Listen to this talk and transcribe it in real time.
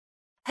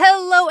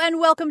and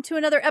welcome to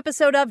another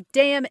episode of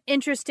Damn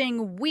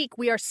Interesting Week.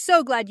 We are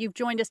so glad you've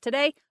joined us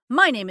today.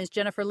 My name is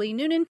Jennifer Lee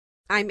Noonan.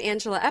 I'm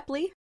Angela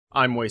Epley.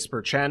 I'm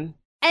Whisper Chen.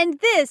 And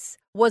this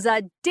was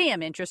a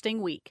damn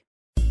interesting week.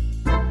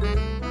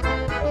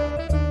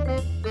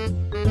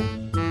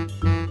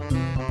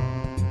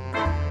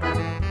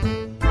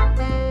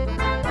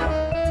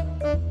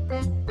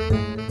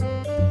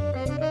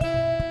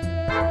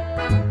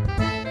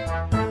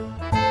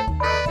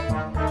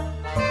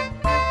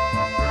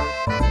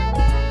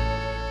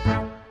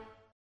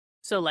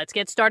 So let's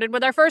get started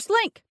with our first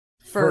link.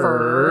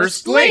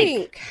 First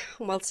link.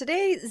 Well,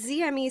 today,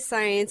 ZME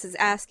Science is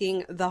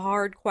asking the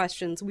hard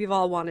questions we've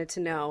all wanted to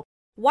know.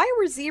 Why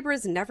were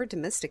zebras never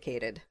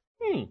domesticated?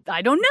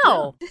 I don't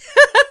know.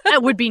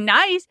 That would be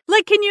nice.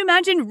 Like, can you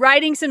imagine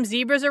riding some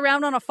zebras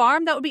around on a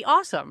farm? That would be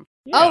awesome.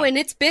 Yeah. Oh, and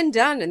it's been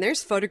done, and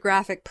there's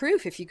photographic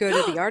proof if you go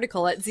to the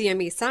article at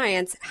ZME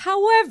Science.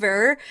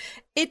 However,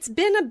 it's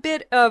been a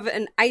bit of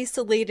an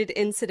isolated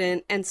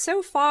incident, and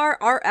so far,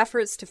 our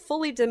efforts to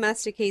fully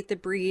domesticate the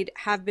breed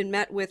have been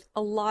met with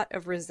a lot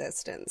of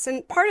resistance.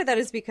 And part of that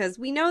is because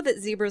we know that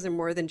zebras are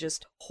more than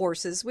just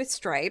horses with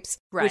stripes,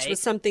 which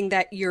was something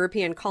that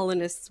European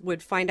colonists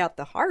would find out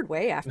the hard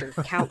way after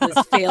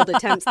countless failed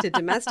attempts to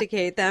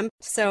domesticate them.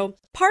 So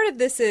part of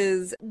this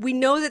is we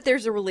know that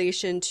there's a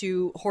relation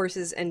to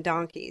horses and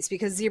donkeys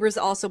because zebras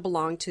also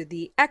belong to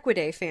the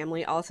Equidae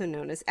family, also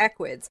known as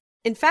equids.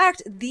 In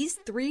fact, these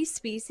three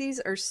species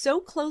are so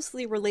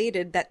closely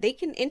related that they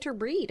can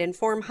interbreed and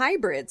form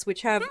hybrids,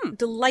 which have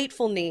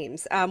delightful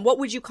names. What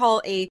would you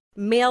call a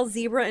male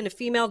zebra and a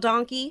female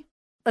donkey?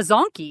 A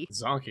zonkey.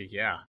 Zonkey,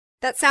 yeah.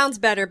 That sounds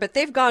better, but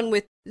they've gone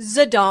with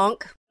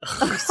Zadonk.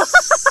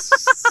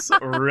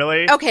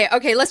 Really?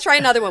 Okay, let's try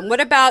another one.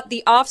 What about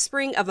the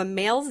offspring of a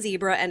male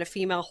zebra and a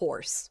female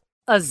horse?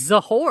 A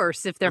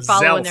zahorse, if they're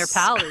following their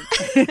palates.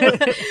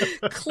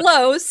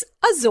 Close.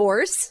 A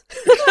zorse.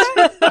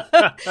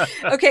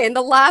 Okay, and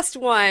the last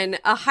one,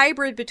 a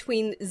hybrid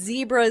between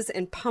zebras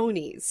and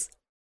ponies.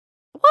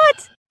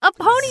 What? A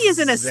pony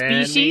isn't a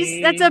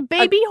species. That's a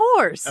baby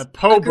horse. A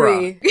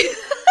pobra. Agree.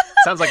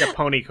 Sounds like a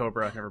pony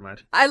cobra. Never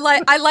mind. I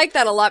like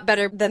that a lot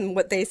better than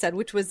what they said,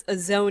 which was a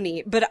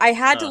zoni. But I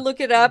had to look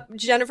it up,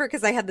 Jennifer,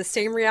 because I had the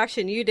same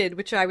reaction you did,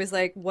 which I was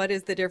like, what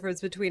is the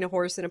difference between a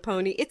horse and a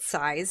pony? It's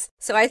size.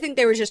 So I think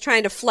they were just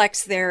trying to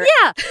flex their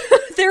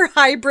their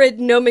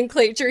hybrid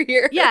nomenclature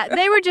here. Yeah,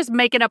 they were just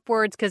making up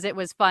words because it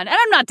was fun. And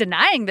I'm not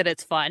denying that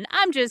it's fun.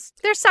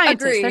 They're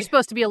scientists. Agree. They're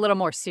supposed to be a little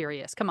more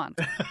serious. Come on.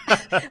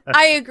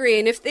 I agree.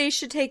 And if they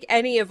should take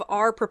any of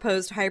our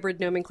proposed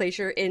hybrid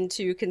nomenclature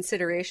into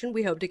consideration,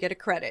 we hope to get a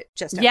credit.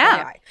 Just FYI.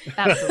 Yeah,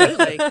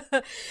 absolutely.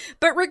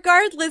 But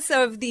regardless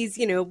of these,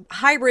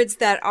 hybrids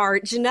that are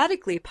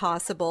genetically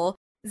possible,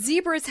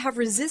 zebras have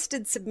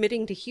resisted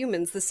submitting to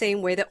humans the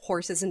same way that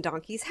horses and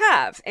donkeys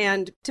have.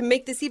 And to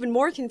make this even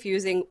more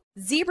confusing,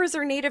 zebras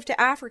are native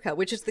to Africa,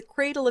 which is the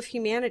cradle of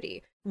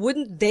humanity.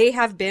 Wouldn't they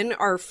have been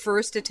our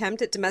first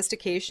attempt at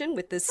domestication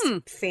with this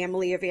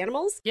family of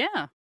animals?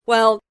 Yeah.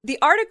 Well, the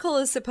article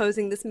is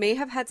supposing this may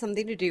have had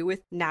something to do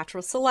with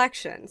natural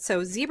selection.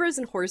 So zebras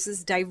and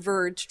horses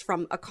diverged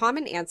from a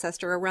common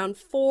ancestor around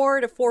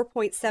 4 to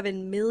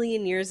 4.7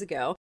 million years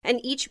ago,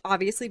 and each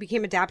obviously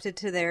became adapted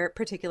to their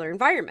particular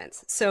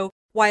environments. So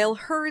while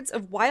herds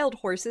of wild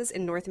horses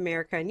in North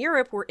America and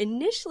Europe were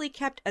initially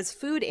kept as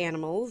food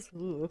animals,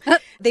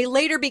 they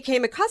later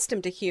became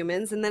accustomed to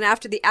humans, and then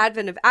after the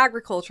advent of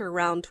agriculture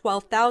around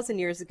 12,000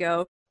 years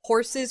ago,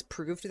 horses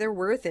proved their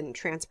worth in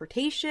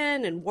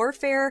transportation and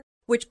warfare,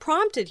 which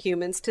prompted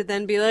humans to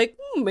then be like,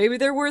 maybe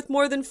they're worth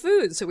more than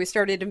food. So we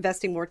started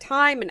investing more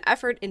time and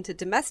effort into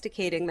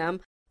domesticating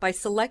them by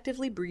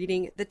selectively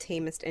breeding the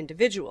tamest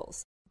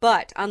individuals.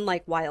 But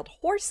unlike wild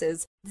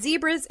horses,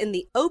 zebras in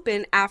the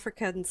open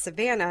African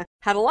savanna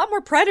had a lot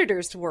more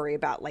predators to worry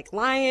about, like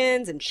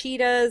lions and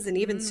cheetahs and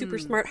even super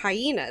smart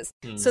hyenas.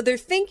 So they're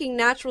thinking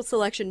natural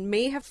selection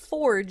may have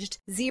forged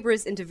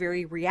zebras into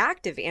very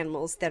reactive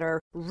animals that are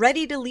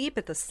ready to leap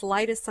at the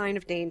slightest sign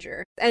of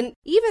danger. And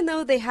even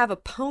though they have a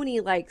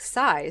pony-like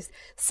size,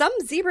 some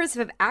zebras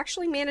have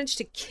actually managed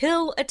to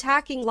kill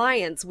attacking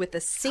lions with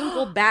a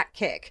single back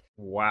kick.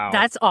 Wow.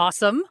 That's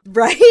awesome.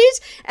 Right?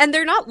 And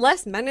they're not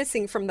less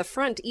menacing from the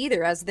front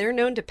either, as they're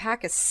known to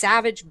pack a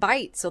savage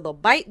bite. So they'll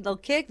bite, they'll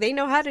kick, they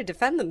know how to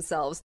defend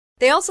themselves.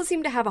 They also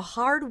seem to have a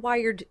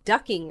hardwired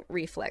ducking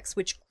reflex,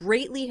 which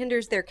greatly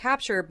hinders their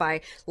capture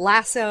by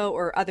lasso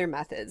or other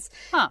methods.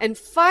 And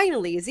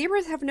finally,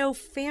 zebras have no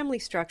family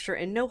structure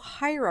and no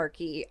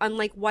hierarchy,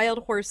 unlike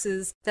wild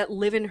horses that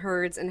live in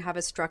herds and have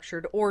a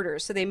structured order.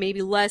 So they may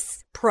be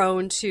less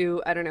prone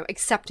to,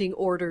 accepting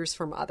orders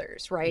from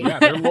others, right? Yeah,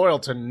 they're loyal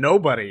to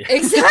nobody.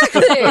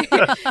 Exactly.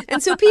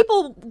 And so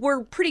people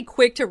were pretty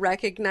quick to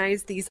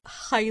recognize these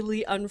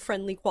highly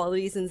unfriendly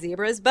qualities in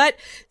zebras, but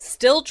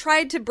still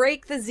tried to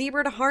break the zebra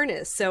zebra to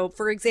harness. So,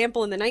 for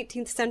example, in the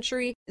 19th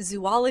century,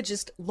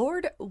 zoologist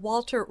Lord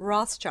Walter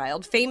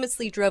Rothschild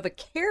famously drove a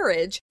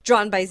carriage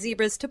drawn by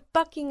zebras to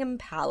Buckingham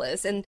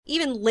Palace. And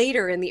even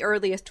later in the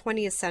earliest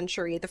 20th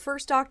century, the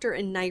first doctor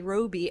in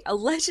Nairobi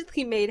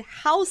allegedly made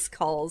house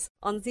calls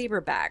on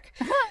zebraback.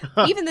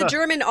 Even the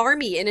German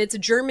army in its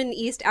German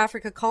East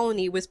Africa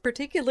colony was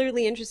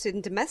particularly interested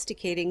in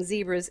domesticating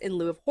zebras in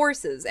lieu of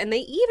horses, and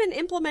they even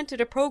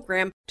implemented a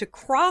program to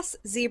cross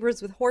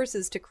zebras with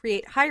horses to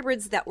create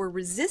hybrids that were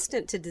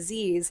resistant to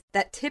disease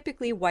that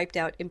typically wiped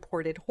out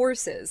imported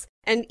horses.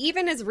 And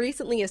even as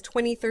recently as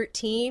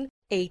 2013,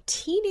 a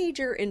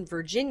teenager in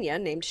Virginia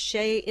named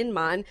Shay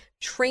Inman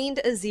trained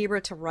a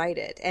zebra to ride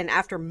it. And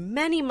after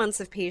many months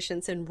of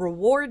patience and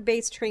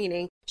reward-based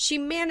training, she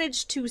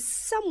managed to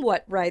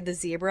somewhat ride the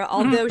zebra,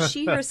 although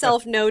she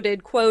herself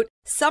noted, quote,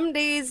 "Some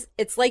days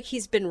it's like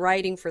he's been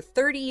riding for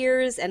 30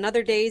 years, and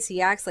other days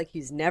he acts like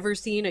he's never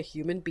seen a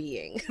human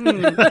being."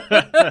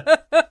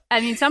 I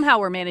mean, somehow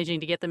we're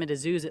managing to get them into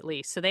zoos at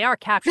least, so they are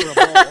capturable.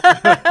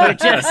 We're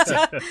just...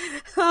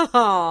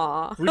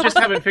 We just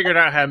haven't figured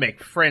out how to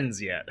make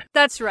friends yet.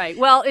 That's right.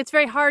 Well, it's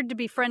very hard to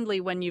be friendly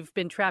when you've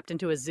been trapped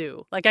into a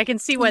zoo. Like, I can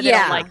see why they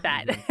don't like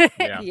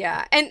that.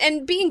 Yeah.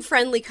 And being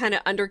friendly kind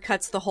of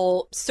undercuts the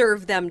whole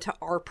serve them to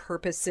our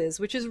purposes,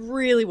 which is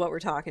really what we're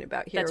talking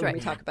about here when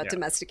we talk about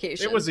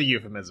domestication. It was a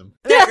euphemism.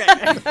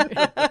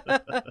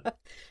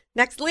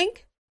 Next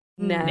link?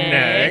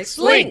 Next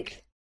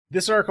link.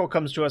 This article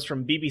comes to us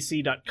from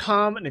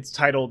BBC.com, and it's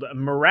titled,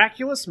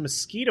 "Miraculous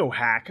Mosquito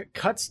Hack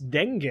Cuts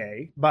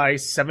Dengue by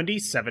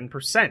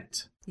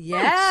 77%.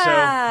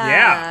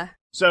 Yeah.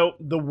 So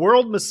the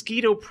World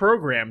Mosquito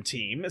Program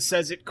team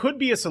says it could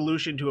be a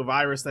solution to a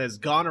virus that has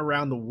gone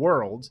around the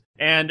world,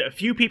 and a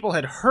few people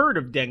had heard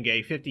of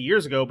dengue 50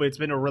 years ago, but it's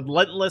been a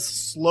relentless,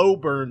 slow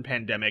burn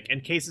pandemic,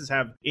 and cases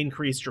have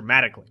increased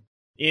dramatically.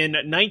 In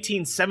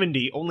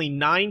 1970, only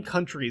 9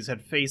 countries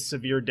had faced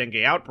severe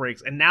dengue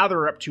outbreaks, and now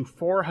they're up to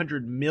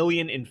 400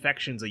 million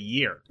infections a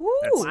year.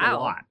 That's a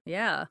lot.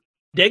 Yeah.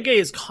 Dengue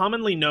is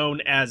commonly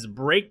known as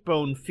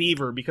breakbone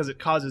fever because it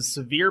causes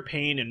severe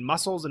pain in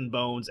muscles and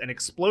bones, and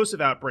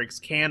explosive outbreaks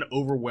can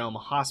overwhelm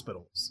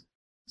hospitals.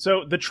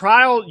 So the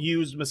trial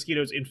used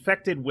mosquitoes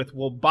infected with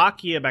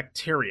Wolbachia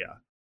bacteria.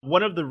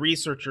 One of the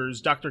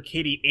researchers, Dr.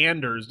 Katie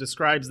Anders,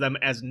 describes them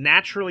as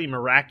naturally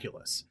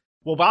miraculous.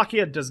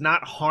 Wolbachia does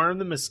not harm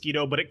the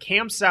mosquito, but it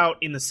camps out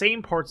in the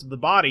same parts of the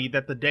body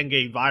that the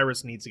dengue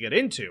virus needs to get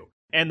into.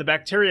 And the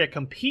bacteria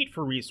compete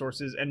for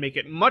resources and make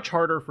it much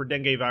harder for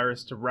dengue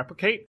virus to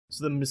replicate,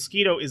 so the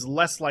mosquito is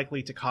less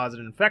likely to cause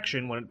an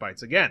infection when it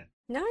bites again.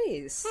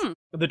 Nice.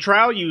 The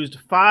trial used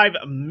 5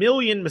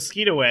 million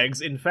mosquito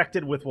eggs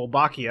infected with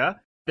Wolbachia.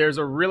 There's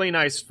a really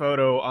nice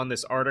photo on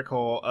this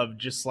article of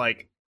just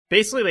like,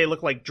 basically they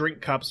look like drink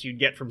cups you'd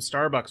get from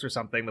Starbucks or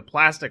something, the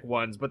plastic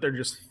ones, but they're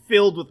just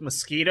filled with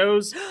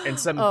mosquitoes and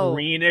some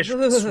greenish,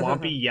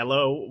 swampy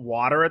yellow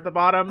water at the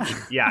bottom.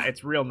 Yeah,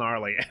 it's real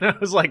gnarly. And I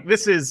was like,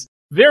 this is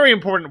very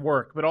important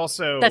work, but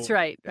also... That's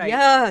right.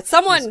 Yeah,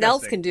 someone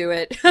else can do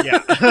it.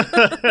 Yeah.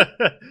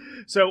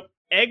 So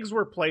eggs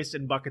were placed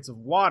in buckets of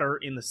water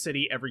in the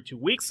city every 2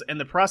 weeks,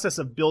 and the process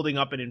of building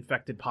up an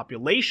infected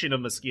population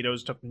of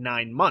mosquitoes took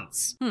 9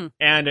 months.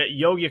 And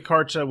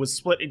Yogyakarta was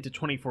split into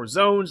 24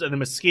 zones, and the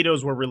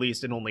mosquitoes were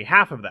released in only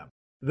half of them.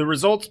 The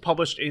results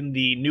published in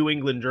the New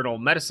England Journal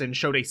of Medicine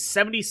showed a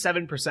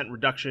 77%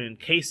 reduction in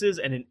cases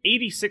and an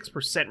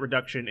 86%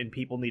 reduction in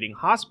people needing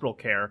hospital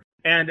care.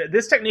 And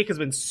this technique has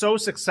been so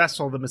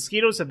successful, the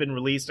mosquitoes have been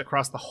released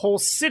across the whole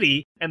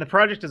city, and the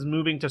project is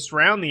moving to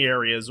surround the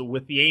areas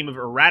with the aim of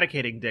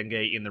eradicating dengue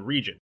in the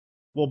region.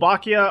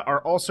 Wolbachia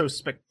are also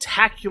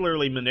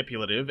spectacularly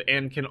manipulative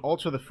and can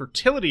alter the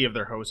fertility of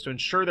their host to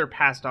ensure they're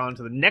passed on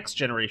to the next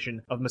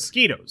generation of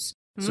mosquitoes.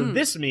 So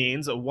this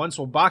means once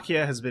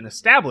Wolbachia has been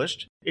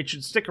established, it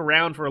should stick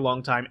around for a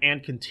long time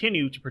and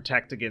continue to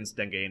protect against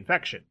dengue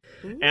infection.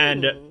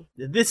 And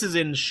this is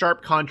in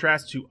sharp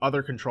contrast to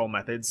other control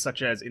methods,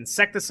 such as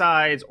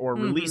insecticides or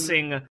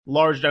releasing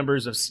large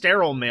numbers of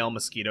sterile male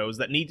mosquitoes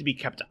that need to be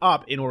kept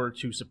up in order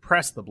to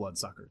suppress the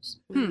bloodsuckers.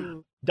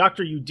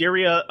 Dr.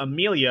 Yudiria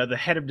Amelia, the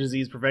head of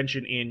disease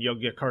prevention in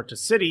Yogyakarta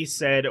City,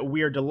 said,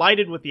 "We are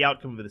delighted with the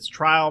outcome of this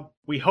trial.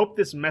 We hope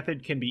this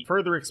method can be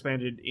further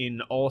expanded in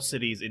all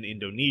cities in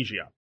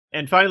Indonesia."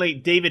 And finally,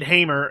 David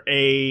Hamer,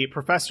 a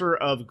professor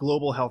of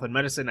global health and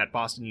medicine at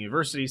Boston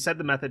University, said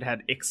the method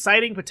had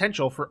exciting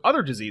potential for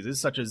other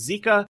diseases such as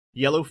Zika,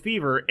 yellow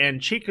fever,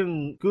 and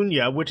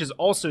chikungunya, which is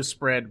also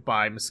spread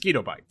by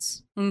mosquito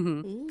bites.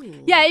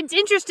 Yeah, it's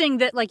interesting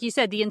that, like you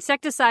said, the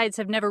insecticides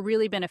have never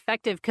really been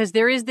effective because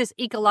there is this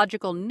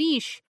ecological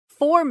niche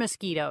for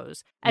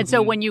mosquitoes. And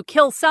so when you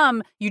kill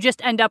some, you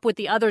just end up with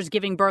the others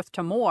giving birth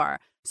to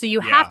more. So you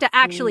have to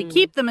actually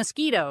keep the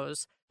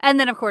mosquitoes. And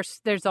then, of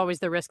course, there's always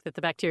the risk that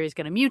the bacteria is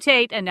going to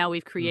mutate, and now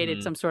we've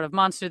created some sort of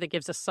monster that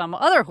gives us some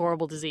other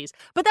horrible disease.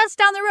 But that's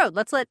down the road.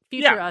 Let's let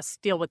future us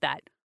deal with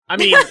that. I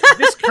mean,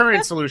 this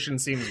current solution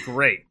seems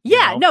great.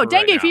 Yeah,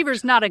 dengue fever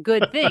is not a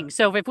good thing.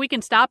 So if we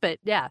can stop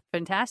it,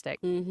 fantastic.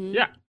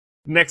 Yeah.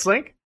 Next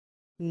link.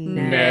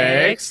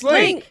 Next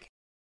link.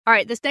 All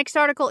right, this next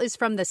article is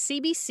from the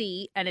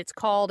CBC, and it's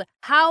called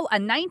How a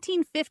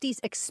 1950s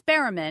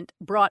Experiment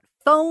Brought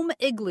Foam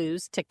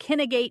Igloos to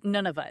Kinnegate,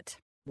 Nunavut.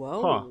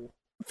 Whoa. Huh.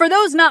 For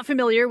those not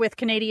familiar with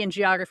Canadian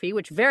geography,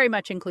 which very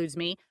much includes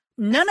me,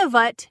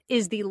 Nunavut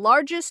is the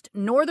largest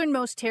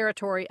northernmost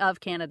territory of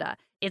Canada.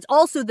 It's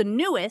also the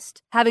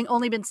newest, having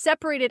only been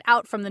separated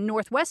out from the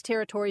Northwest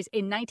Territories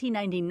in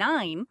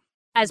 1999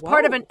 as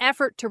part of an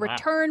effort to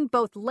return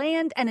both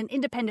land and an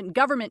independent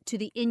government to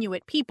the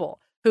Inuit people,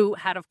 who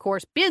had, of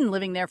course, been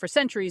living there for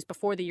centuries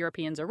before the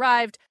Europeans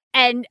arrived.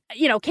 And,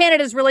 you know,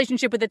 Canada's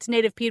relationship with its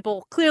native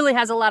people clearly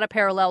has a lot of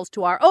parallels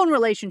to our own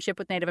relationship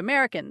with Native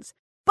Americans.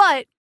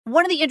 But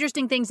one of the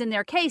interesting things in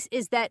their case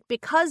is that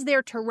because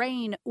their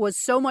terrain was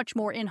so much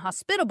more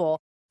inhospitable,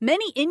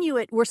 many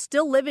Inuit were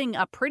still living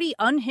a pretty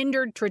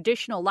unhindered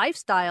traditional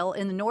lifestyle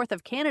in the north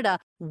of Canada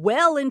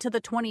well into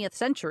the 20th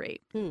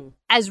century.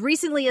 As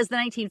recently as the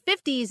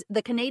 1950s,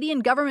 the Canadian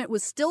government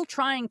was still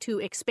trying to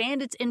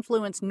expand its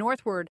influence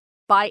northward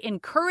by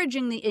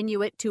encouraging the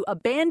Inuit to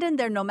abandon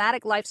their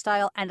nomadic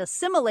lifestyle and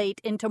assimilate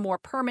into more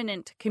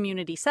permanent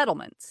community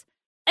settlements.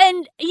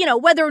 And, you know,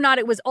 whether or not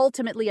it was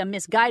ultimately a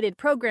misguided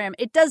program,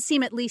 it does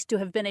seem at least to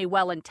have been a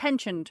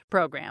well-intentioned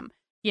program.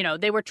 You know,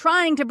 they were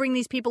trying to bring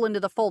these people into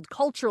the fold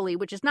culturally,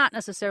 which is not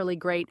necessarily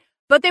great,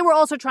 but they were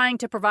also trying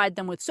to provide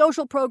them with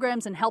social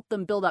programs and help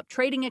them build up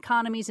trading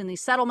economies in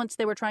these settlements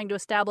they were trying to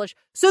establish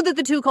so that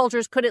the two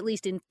cultures could, at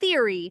least in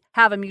theory,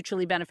 have a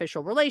mutually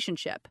beneficial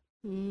relationship.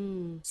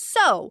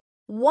 So,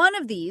 one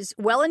of these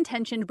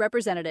well-intentioned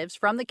representatives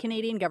from the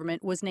Canadian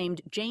government was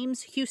named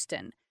James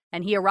Houston,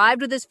 and he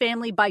arrived with his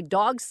family by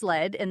dog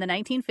sled in the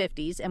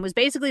 1950s and was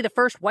basically the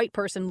first white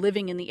person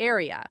living in the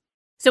area.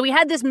 So he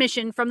had this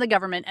mission from the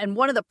government, and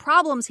one of the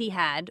problems he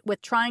had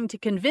with trying to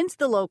convince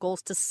the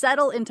locals to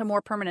settle into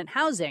more permanent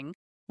housing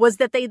was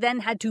that they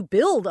then had to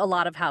build a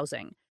lot of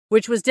housing,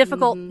 which was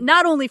difficult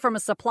not only from a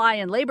supply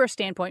and labor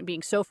standpoint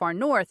being so far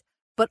north,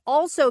 but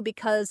also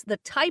because the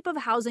type of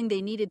housing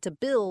they needed to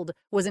build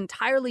was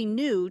entirely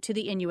new to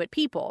the Inuit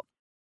people.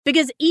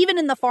 Because even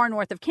in the far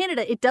north of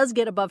Canada, it does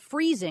get above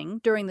freezing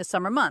during the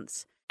summer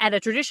months, and a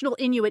traditional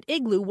Inuit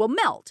igloo will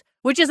melt,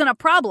 which isn't a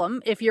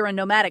problem if you're a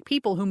nomadic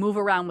people who move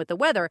around with the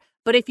weather,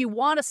 but if you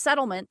want a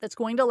settlement that's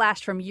going to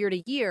last from year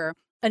to year,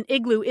 an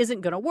igloo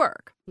isn't going to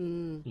work.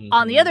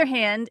 On the other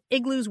hand,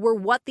 igloos were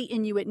what the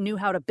Inuit knew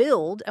how to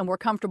build and were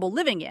comfortable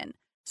living in.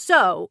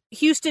 So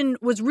Houston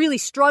was really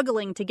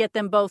struggling to get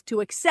them both to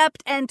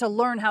accept and to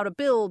learn how to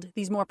build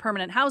these more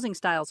permanent housing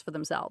styles for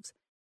themselves.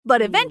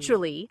 But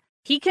eventually,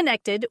 he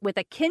connected with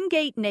a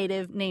Kinnegate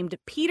native named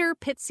Peter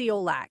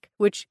Pitsiolak,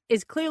 which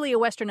is clearly a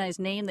westernized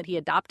name that he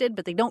adopted,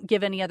 but they don't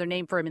give any other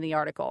name for him in the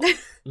article.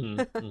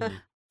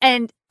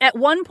 And at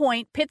one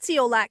point,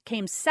 Pitsiolak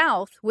came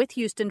south with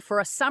Houston for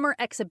a summer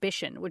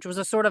exhibition, which was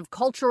a sort of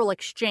cultural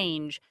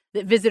exchange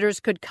that visitors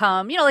could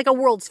come, you know, like a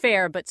World's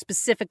Fair, but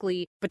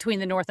specifically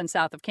between the north and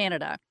south of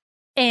Canada.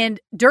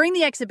 And during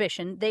the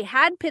exhibition, they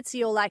had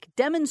Pitsiolak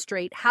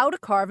demonstrate how to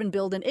carve and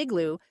build an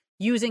igloo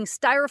using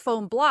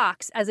styrofoam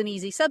blocks as an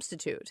easy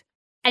substitute.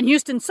 And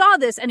Houston saw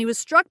this, and he was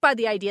struck by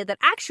the idea that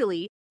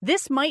actually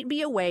this might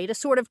be a way to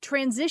sort of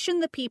transition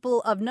the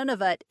people of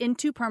Nunavut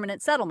into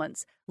permanent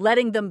settlements,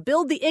 letting them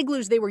build the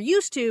igloos they were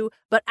used to,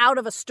 but out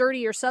of a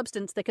sturdier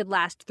substance that could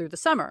last through the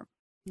summer.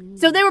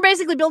 So they were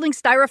basically building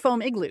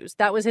styrofoam igloos.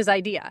 That was his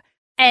idea.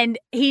 And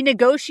he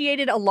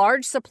negotiated a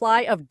large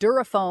supply of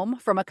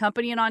Durafoam from a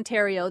company in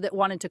Ontario that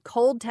wanted to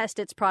cold test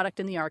its product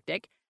in the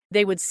Arctic.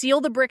 They would seal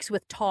the bricks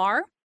with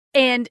tar.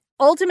 And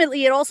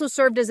ultimately, it also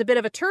served as a bit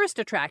of a tourist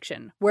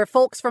attraction where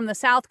folks from the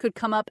south could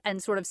come up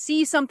and sort of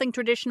see something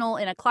traditional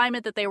in a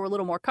climate that they were a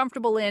little more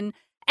comfortable in.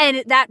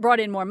 And that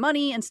brought in more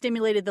money and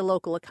stimulated the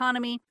local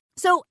economy.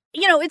 So,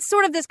 you know, it's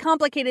sort of this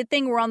complicated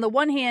thing where on the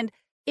one hand,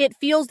 it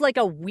feels like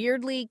a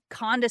weirdly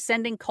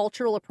condescending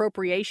cultural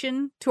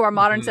appropriation to our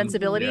modern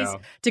sensibilities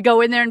to go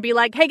in there and be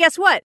like, hey, guess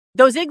what?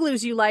 Those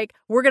igloos you like,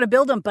 we're going to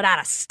build them, but out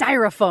of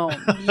styrofoam.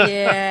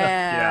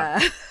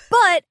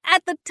 But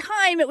at the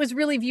time, it was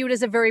really viewed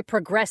as a very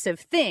progressive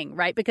thing,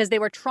 right? Because they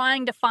were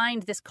trying to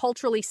find this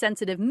culturally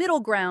sensitive middle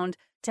ground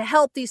to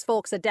help these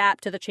folks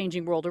adapt to the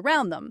changing world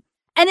around them.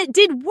 And it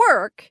did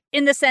work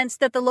in the sense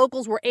that the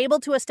locals were able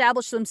to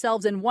establish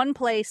themselves in one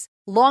place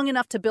long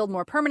enough to build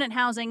more permanent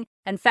housing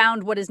and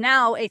found what is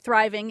now a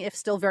thriving, if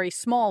still very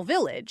small,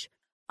 village.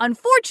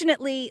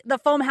 Unfortunately, the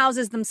foam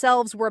houses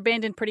themselves were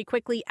abandoned pretty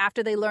quickly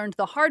after they learned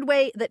the hard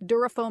way that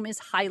Durafoam is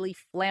highly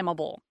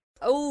flammable.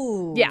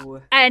 Oh. Yeah.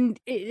 And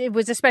it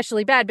was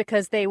especially bad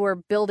because they were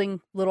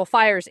building little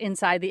fires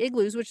inside the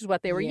igloos, which is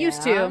what they were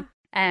used to.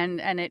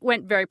 And it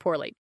went very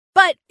poorly.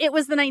 But it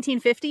was the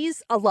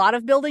 1950s. A lot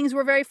of buildings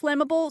were very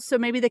flammable. So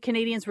maybe the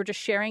Canadians were just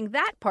sharing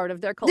that part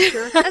of their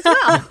culture as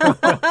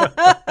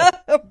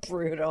well.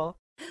 Brutal.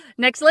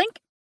 Next link.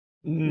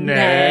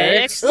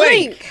 Next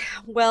link.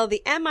 Well,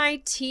 the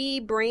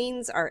MIT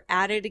brains are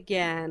at it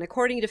again.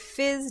 According to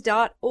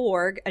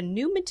phys.org, a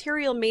new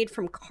material made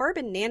from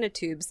carbon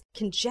nanotubes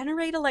can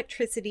generate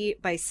electricity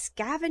by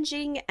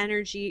scavenging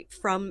energy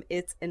from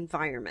its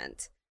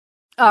environment.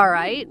 All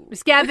right.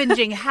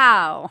 Scavenging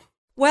how?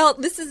 Well,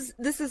 this is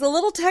a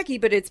little techie,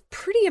 but it's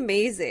pretty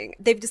amazing.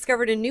 They've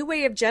discovered a new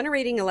way of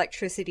generating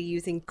electricity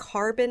using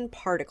carbon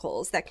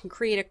particles that can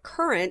create a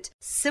current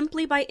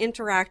simply by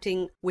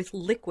interacting with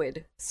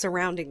liquid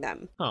surrounding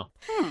them. Huh.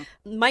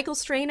 Michael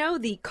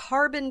Strano, the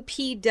Carbon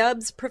P.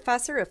 Dubs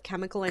professor of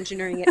chemical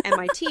engineering at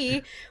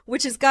MIT,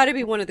 which has got to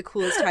be one of the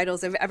coolest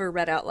titles I've ever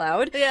read out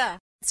loud. Yeah.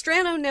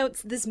 Strano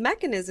notes this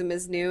mechanism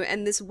is new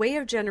and this way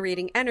of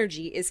generating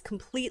energy is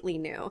completely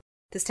new.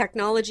 This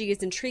technology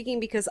is intriguing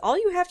because all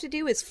you have to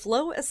do is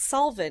flow a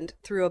solvent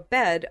through a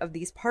bed of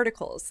these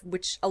particles,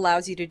 which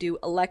allows you to do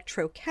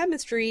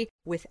electrochemistry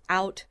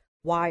without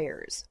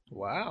wires.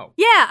 Wow.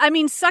 Yeah, I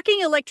mean,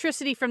 sucking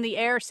electricity from the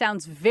air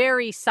sounds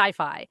very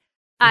sci-fi.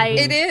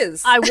 It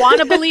is. I want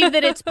to believe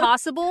that it's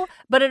possible,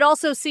 but it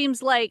also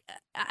seems like,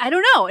 I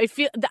don't know.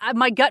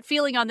 My gut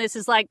feeling on this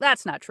is like,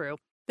 that's not true.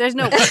 There's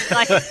no way.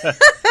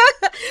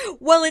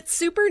 Well, it's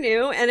super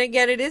new, and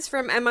again, it is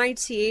from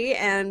MIT,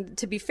 and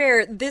to be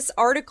fair, this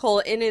article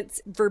in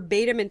its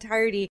verbatim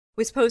entirety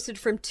was posted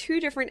from 2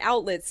 different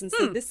outlets, and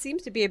so this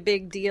seems to be a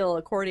big deal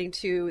according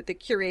to the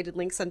curated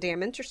links on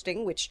Damn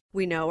Interesting, which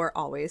we know are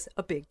always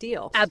a big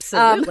deal.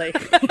 Absolutely.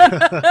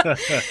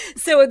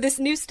 So this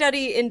new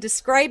study in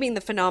describing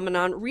the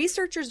phenomenon,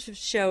 researchers have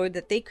showed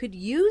that they could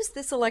use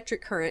this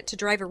electric current to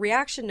drive a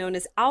reaction known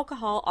as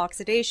alcohol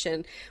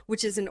oxidation,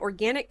 which is an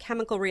organic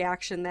chemical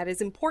reaction that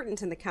is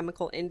important in the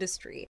chemical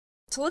industry.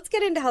 So let's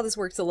get into how this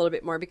works a little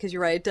bit more, because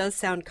you're right, it does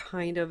sound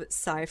kind of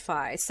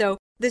sci-fi. So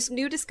this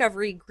new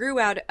discovery grew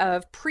out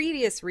of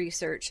previous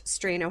research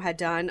Strano had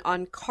done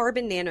on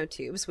carbon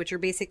nanotubes, which are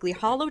basically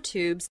hollow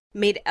tubes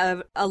made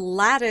of a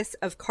lattice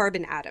of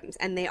carbon atoms,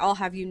 and they all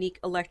have unique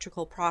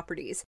electrical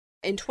properties.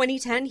 In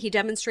 2010, he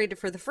demonstrated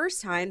for the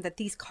first time that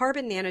these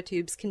carbon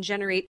nanotubes can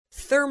generate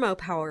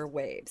thermopower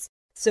waves.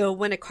 So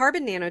when a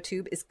carbon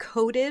nanotube is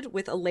coated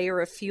with a layer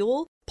of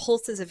fuel,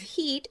 pulses of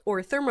heat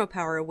or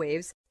thermopower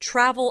waves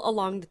travel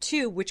along the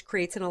tube, which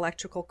creates an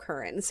electrical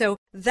current. So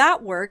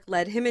that work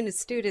led him and his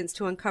students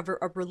to uncover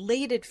a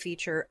related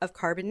feature of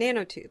carbon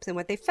nanotubes. And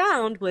what they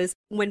found was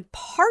when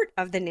part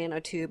of the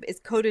nanotube is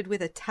coated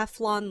with a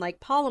Teflon-like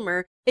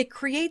polymer, it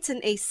creates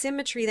an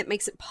asymmetry that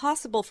makes it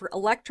possible for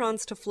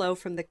electrons to flow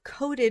from the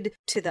coated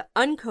to the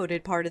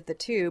uncoated part of the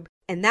tube.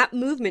 And that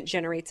movement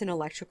generates an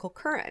electrical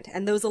current.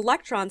 And those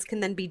electrons can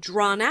then be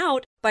drawn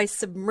out by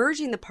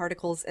submerging the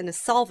particles in a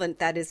solvent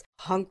that is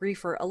hungry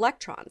for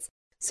electrons.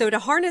 So to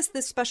harness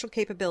this special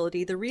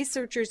capability, the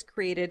researchers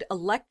created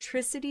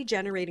electricity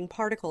generating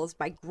particles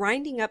by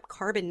grinding up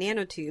carbon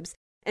nanotubes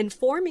and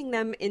forming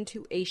them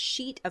into a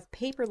sheet of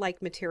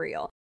paper-like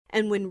material.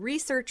 And when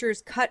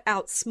researchers cut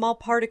out small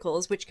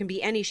particles, which can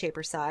be any shape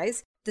or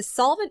size, the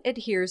solvent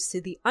adheres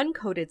to the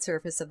uncoated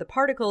surface of the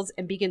particles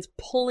and begins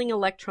pulling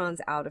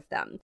electrons out of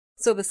them.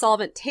 So the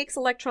solvent takes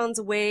electrons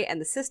away and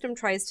the system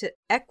tries to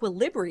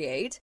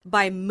equilibrate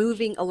by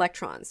moving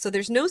electrons. So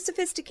there's no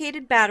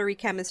sophisticated battery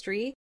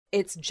chemistry.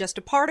 It's just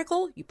a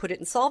particle, you put it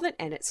in solvent,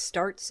 and it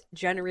starts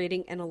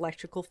generating an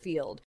electrical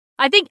field.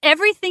 I think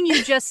everything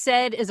you just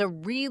said is a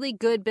really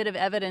good bit of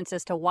evidence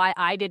as to why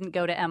I didn't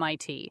go to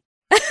MIT.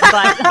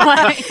 But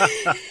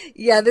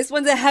yeah, this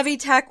one's a heavy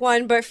tech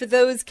one, but for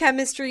those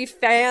chemistry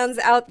fans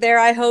out there,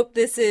 I hope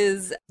this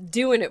is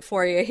doing it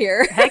for you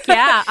here. Heck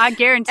yeah, I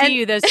guarantee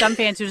you there's some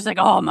fans who are just like,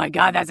 oh my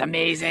God, that's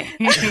amazing.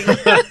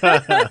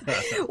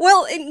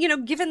 Well,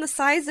 and given the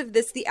size of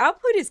this, the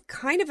output is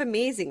kind of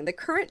amazing. The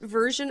current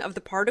version of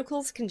the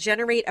particles can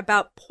generate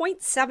about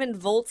 0.7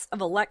 volts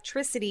of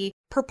electricity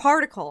per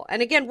particle.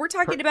 And again, we're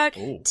talking about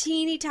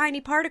teeny tiny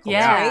particles,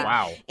 right?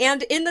 Wow.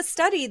 And in the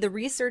study, the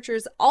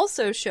researchers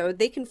also showed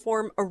they can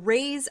form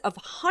arrays of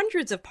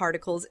hundreds of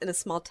particles in a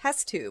small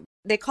test tube.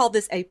 They call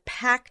this a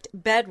packed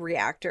bed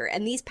reactor.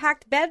 And these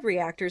packed bed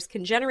reactors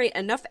can generate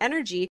enough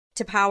energy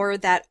to power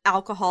that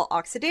alcohol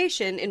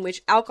oxidation, in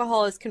which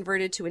alcohol is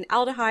converted to an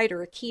aldehyde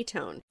or a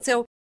ketone.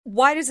 So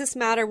why does this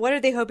matter? What are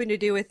they hoping to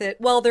do with it?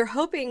 Well, they're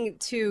hoping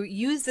to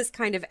use this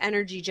kind of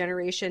energy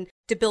generation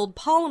to build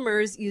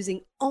polymers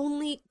using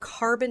only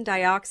carbon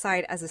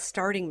dioxide as a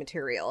starting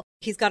material.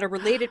 He's got a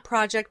related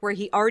project where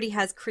he already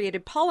has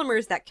created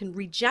polymers that can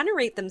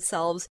regenerate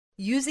themselves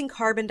using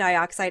carbon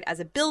dioxide as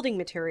a building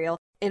material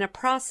in a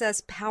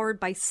process powered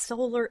by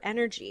solar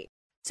energy.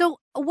 So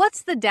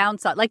what's the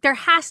downside? Like, there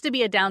has to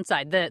be a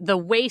downside. The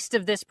waste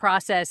of this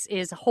process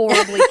is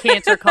horribly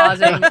cancer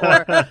causing,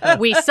 or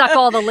we suck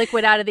all the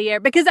liquid out of the air.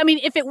 Because, I mean,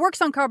 if it works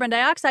on carbon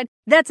dioxide,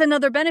 that's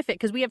another benefit,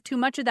 because we have too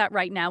much of that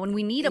right now and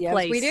we need a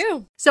place. Yes, we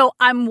do. So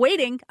I'm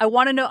waiting. I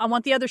want to know. I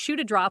want the other shoe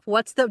to drop.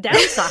 What's the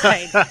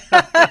downside?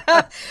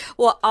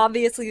 Well,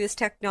 obviously, this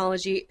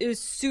technology is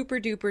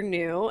super duper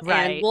new,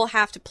 Right. and we'll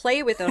have to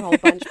play with it a whole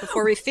bunch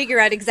before we figure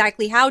out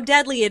exactly how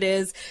deadly it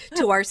is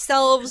to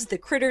ourselves, the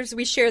critters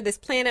we share this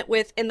planet with,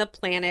 in the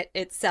planet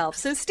itself.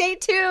 So stay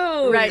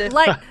tuned. Right.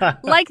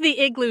 Like the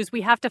igloos,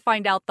 we have to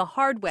find out the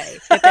hard way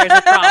that there's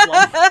a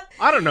problem.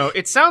 I don't know.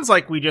 It sounds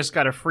like we just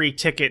got a free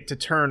ticket to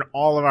turn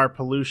all of our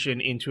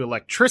pollution into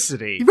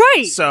electricity.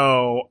 Right.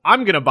 So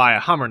I'm going to buy a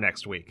Hummer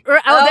next week. There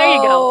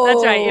you go.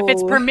 That's right. If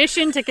it's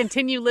permission to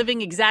continue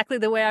living exactly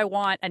the way I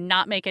want and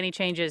not make any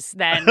changes,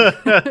 then...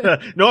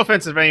 No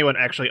offense if anyone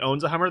actually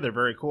owns a Hummer. They're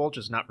very cool,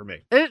 just not for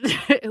me.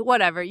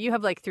 Whatever. You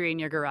have like 3 in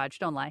your garage.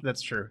 Don't lie.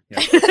 That's true.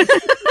 Yeah.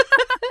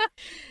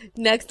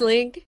 Next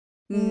link.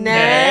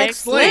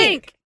 Next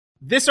link.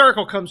 This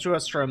article comes to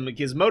us from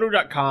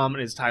Gizmodo.com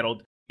and is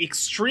titled,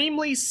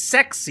 Extremely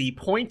Sexy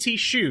Pointy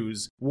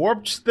Shoes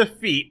Warped the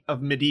Feet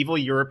of Medieval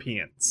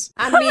Europeans.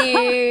 I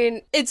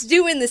mean, it's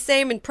doing the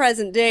same in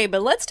present day,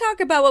 but let's talk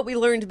about what we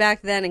learned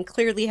back then and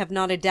clearly have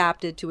not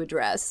adapted to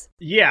address.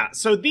 Yeah,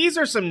 so these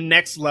are some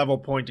next level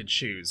pointed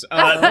shoes.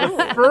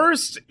 The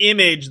first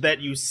image that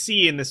you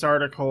see in this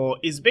article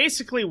is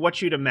basically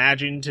what you'd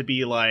imagine to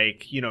be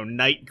like,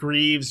 night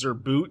greaves or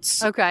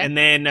boots. Okay. And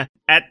then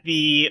at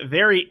the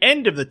very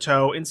end of the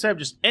toe, instead of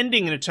just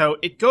ending in a toe,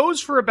 it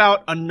goes for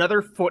about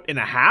another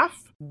 1.5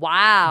 feet.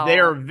 Wow. They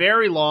are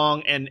very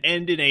long and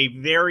end in a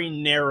very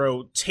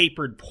narrow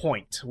tapered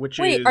point, which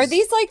Wait, are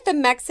these like the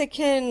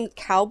Mexican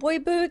cowboy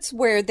boots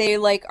where they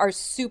like are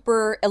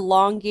super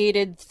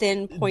elongated,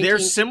 thin, pointy? They're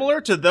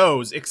similar to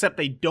those, except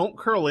they don't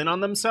curl in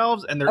on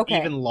themselves and they're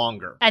even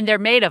longer. And they're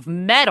made of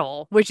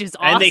metal, which is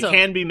awesome. And they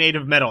can be made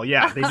of metal,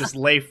 yeah. They just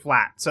lay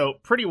flat. So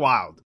pretty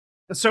wild.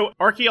 So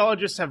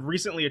archaeologists have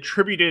recently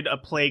attributed a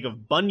plague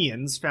of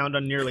bunions found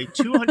on nearly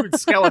 200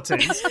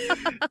 skeletons.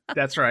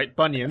 That's right,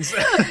 bunions.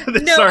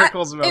 This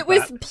article's about it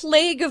was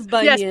plague of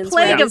bunions. Yes,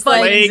 plague of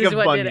bunions. Plague of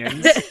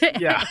bunions.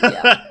 Yeah.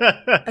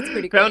 That's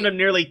pretty great. Found on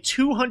nearly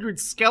 200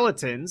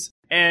 skeletons,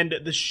 and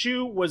the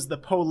shoe was the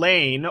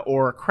Polaine,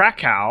 or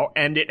Krakow,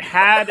 and it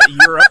had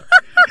Europe...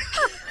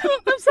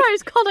 I'm sorry,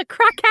 it's called a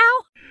Krakow?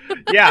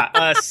 Yeah,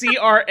 Krakow.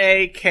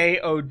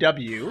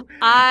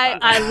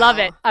 I love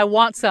it. I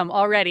want some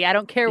already. I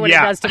don't care what it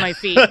does to my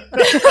feet.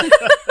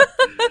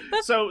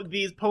 So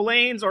these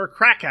Polaines or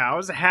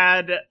Krakows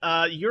had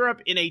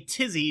Europe in a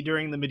tizzy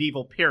during the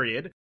medieval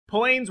period.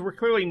 Polaines were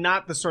clearly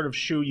not the sort of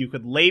shoe you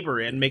could labor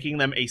in, making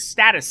them a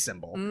status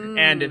symbol.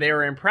 And they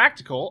were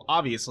impractical,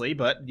 obviously,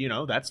 but,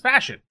 that's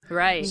fashion.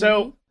 Right.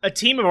 So a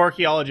team of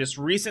archaeologists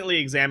recently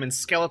examined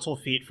skeletal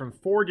feet from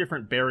 4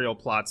 different burial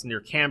plots near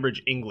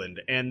Cambridge, England,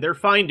 and their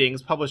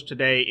findings, published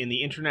today in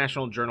the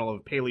International Journal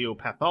of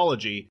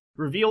Paleopathology,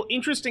 reveal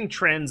interesting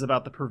trends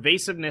about the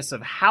pervasiveness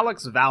of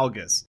hallux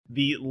valgus,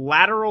 the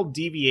lateral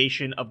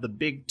deviation of the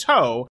big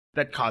toe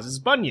that causes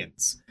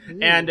bunions.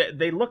 And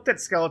they looked at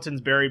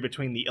skeletons buried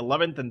between the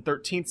 11th and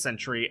 13th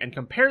century and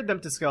compared them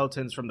to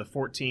skeletons from the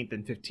 14th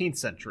and 15th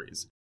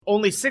centuries.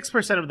 Only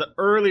 6% of the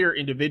earlier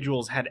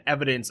individuals had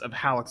evidence of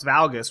hallux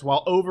valgus,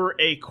 while over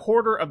a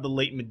quarter of the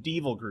late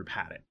medieval group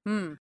had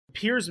it.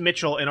 Piers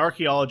Mitchell, an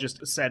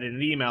archaeologist, said in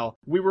an email,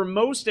 "We were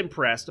most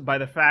impressed by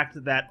the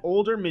fact that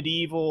older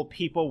medieval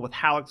people with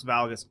hallux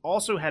valgus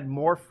also had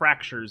more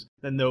fractures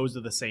than those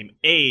of the same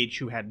age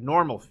who had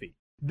normal feet.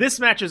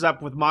 This matches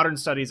up with modern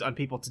studies on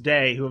people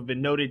today who have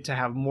been noted to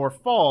have more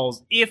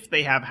falls if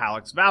they have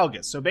hallux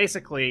valgus." So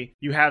basically,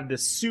 you have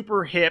this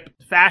super hip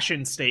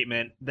fashion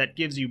statement that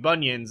gives you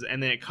bunions,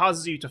 and then it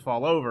causes you to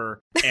fall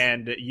over,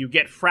 and you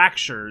get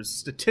fractures,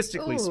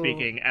 statistically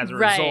speaking, as a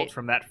result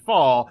from that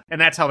fall, and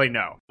that's how they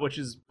know. Which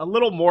is a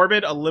little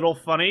morbid, a little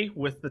funny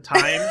with the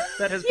time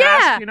that has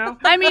passed,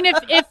 I mean,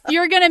 if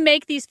you're going to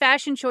make these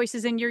fashion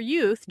choices in your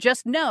youth,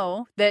 just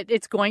know that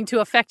it's going to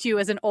affect you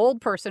as an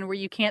old person where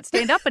you can't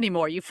stand up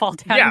anymore. You fall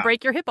down and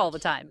break your hip all the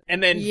time.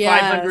 And then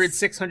 500,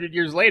 600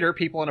 years later,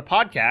 people on a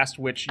podcast,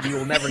 which you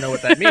will never know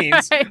what that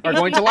means, are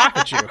going to laugh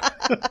at you.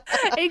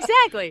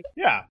 Exactly.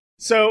 Yeah.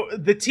 So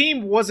the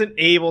team wasn't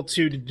able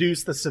to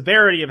deduce the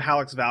severity of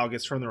hallux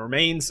valgus from the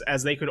remains,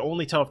 as they could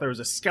only tell if there was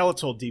a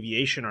skeletal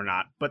deviation or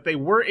not, but they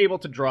were able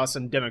to draw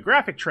some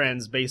demographic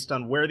trends based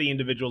on where the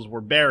individuals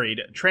were buried,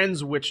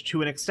 trends which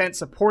to an extent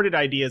supported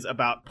ideas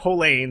about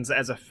Polaines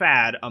as a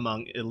fad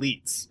among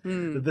elites.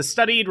 The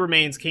studied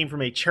remains came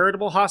from a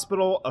charitable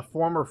hospital, a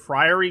former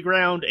friary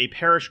ground, a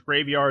parish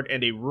graveyard,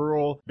 and a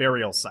rural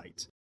burial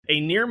site. A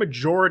near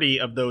majority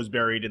of those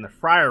buried in the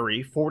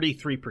friary,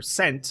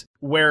 43%,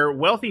 where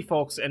wealthy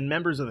folks and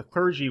members of the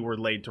clergy were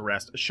laid to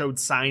rest, showed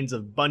signs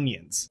of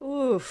bunions.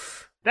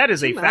 Oof. That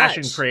is a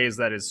fashion craze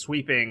that is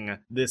sweeping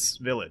this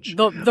village.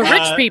 The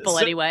rich people,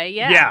 anyway,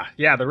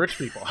 Yeah, the rich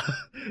people.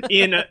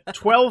 In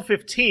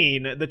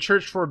 1215, the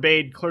church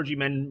forbade clergy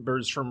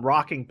members from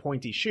rocking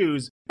pointy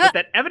shoes, but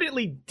that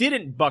evidently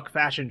didn't buck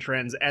fashion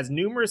trends, as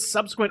numerous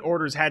subsequent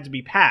orders had to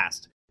be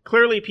passed.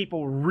 Clearly,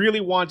 people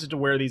really wanted to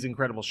wear these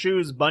incredible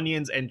shoes,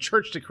 bunions, and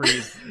church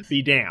decrees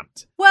be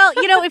damned. Well,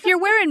 if you're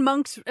wearing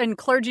monks and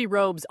clergy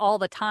robes all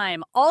the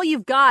time, all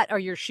you've got are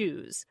your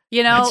shoes.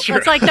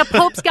 It's like the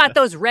Pope's got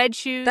those red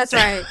shoes. That's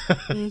right.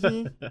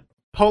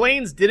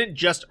 Polaines didn't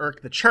just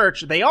irk the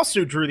church, they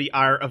also drew the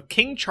ire of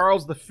King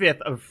Charles V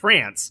of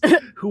France,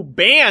 who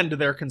banned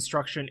their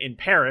construction in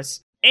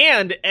Paris,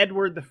 and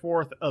Edward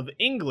IV of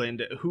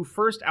England, who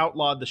first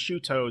outlawed the shoe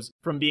toes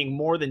from being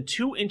more than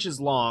 2 inches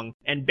long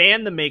and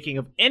banned the making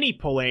of any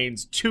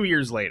polanes 2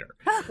 years later.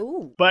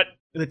 Ooh. But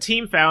the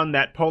team found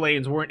that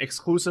polanes weren't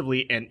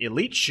exclusively an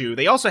elite shoe,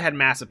 they also had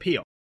mass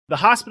appeal. The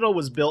hospital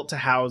was built to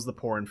house the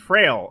poor and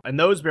frail, and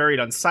those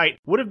buried on site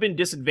would have been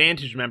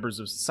disadvantaged members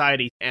of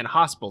society and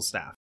hospital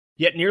staff.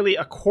 Yet nearly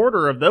a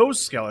quarter of those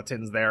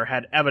skeletons there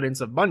had evidence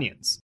of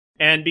bunions.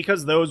 And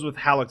because those with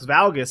hallux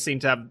valgus seem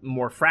to have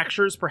more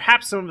fractures,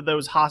 perhaps some of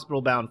those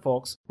hospital-bound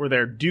folks were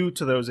there due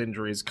to those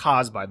injuries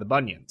caused by the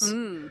bunions.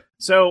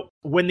 So,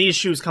 when these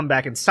shoes come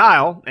back in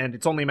style, and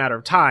it's only a matter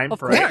of time, Of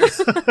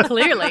course,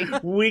 clearly.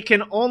 we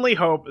can only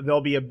hope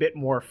they'll be a bit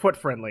more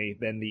foot-friendly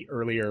than the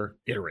earlier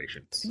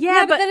iterations.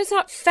 Yeah, but then it's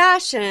not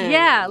fashion.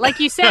 Yeah, like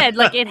you said,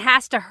 like it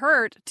has to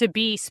hurt to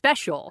be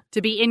special,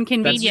 to be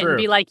inconvenient, and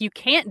be like, you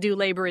can't do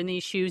labor in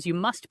these shoes, you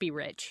must be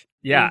rich.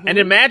 Yeah, and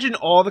imagine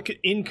all the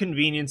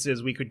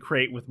inconveniences we could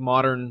create with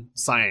modern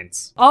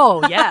science.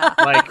 Oh, yeah.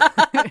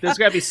 Like, there's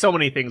got to be so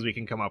many things we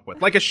can come up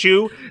with. Like a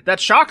shoe that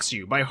shocks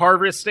you by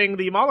harvesting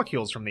the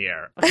molecules from the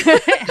air.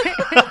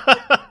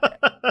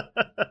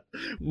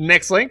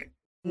 Next link.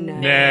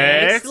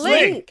 Next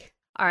link.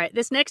 All right,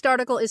 this next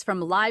article is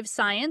from Live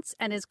Science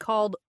and is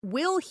called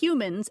Will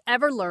Humans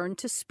Ever Learn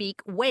to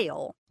Speak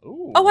Whale?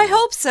 Ooh. Oh, I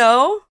hope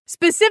so.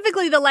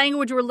 Specifically, the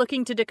language we're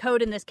looking to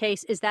decode in this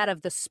case is that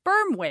of the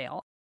sperm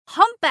whale.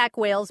 Humpback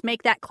whales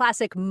make that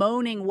classic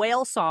moaning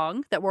whale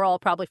song that we're all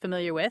probably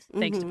familiar with,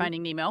 thanks to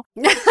Finding Nemo.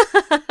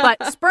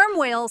 But sperm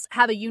whales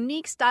have a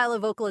unique style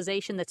of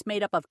vocalization that's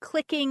made up of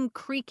clicking,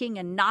 creaking,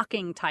 and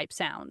knocking type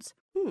sounds.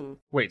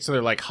 Wait, so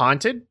they're like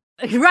haunted?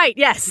 Right,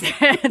 yes.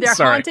 They're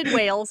Sorry. haunted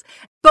whales.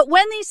 But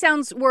when these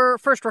sounds were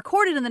first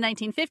recorded in the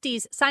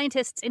 1950s,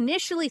 scientists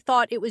initially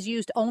thought it was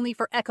used only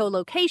for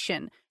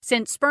echolocation,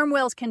 since sperm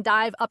whales can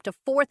dive up to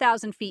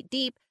 4,000 feet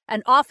deep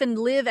and often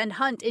live and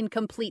hunt in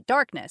complete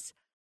darkness.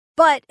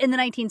 But in the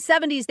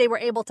 1970s, they were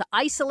able to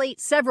isolate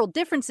several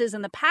differences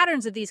in the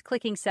patterns of these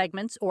clicking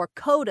segments, or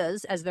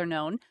codas as they're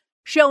known,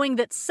 showing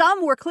that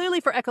some were clearly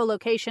for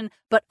echolocation,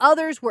 but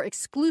others were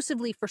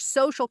exclusively for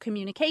social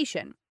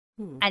communication.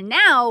 And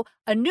now,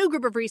 a new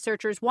group of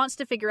researchers wants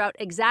to figure out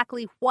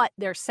exactly what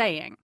they're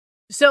saying.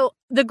 So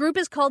the group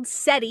is called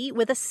SETI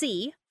with a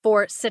C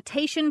for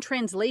Cetacean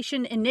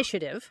Translation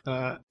Initiative.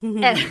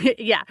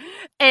 Yeah.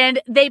 And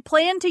they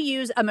plan to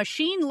use a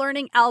machine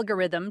learning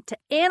algorithm to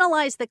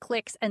analyze the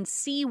clicks and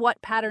see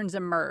what patterns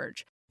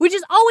emerge, which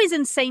is always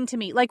insane to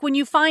me. Like when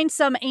you find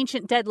some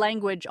ancient dead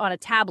language on a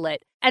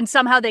tablet and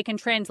somehow they can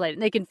translate it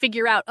and they can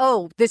figure out,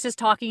 oh, this is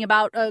talking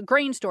about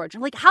grain storage.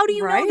 I'm like, how do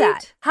you know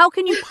that? How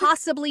can you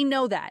possibly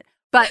know that?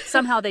 But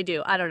somehow they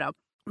do. I don't know.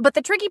 But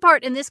the tricky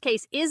part in this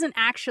case isn't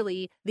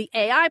actually the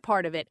AI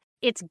part of it.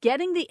 It's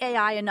getting the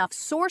AI enough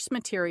source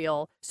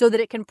material so that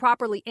it can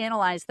properly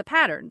analyze the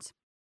patterns.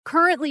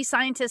 Currently,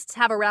 scientists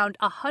have around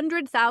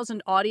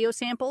 100,000 audio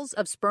samples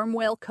of sperm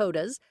whale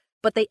codas,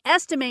 but they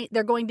estimate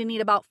they're going to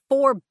need about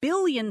 4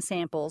 billion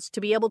samples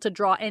to be able to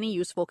draw any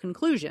useful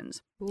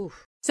conclusions.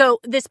 Oof. So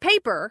this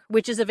paper,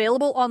 which is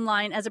available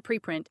online as a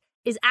preprint,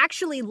 is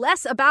actually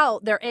less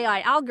about their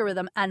AI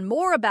algorithm and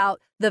more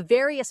about the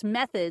various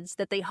methods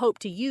that they hope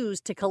to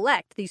use to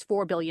collect these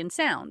 4 billion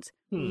sounds.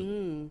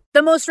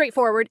 The most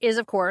straightforward is,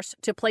 of course,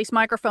 to place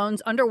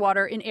microphones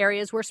underwater in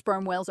areas where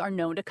sperm whales are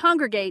known to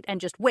congregate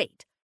and just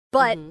wait.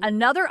 But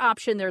another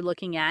option they're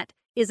looking at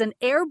is an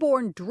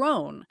airborne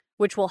drone,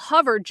 which will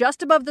hover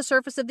just above the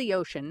surface of the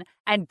ocean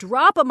and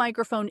drop a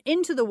microphone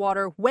into the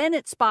water when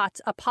it spots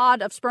a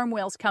pod of sperm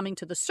whales coming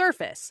to the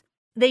surface.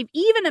 They've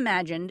even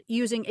imagined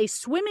using a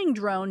swimming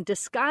drone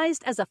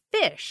disguised as a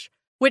fish,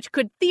 which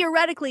could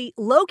theoretically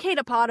locate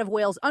a pod of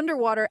whales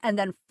underwater and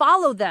then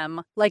follow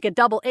them like a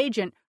double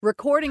agent,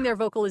 recording their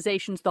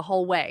vocalizations the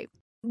whole way.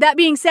 That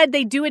being said,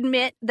 they do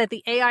admit that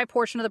the AI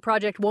portion of the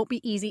project won't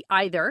be easy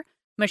either.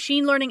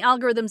 Machine learning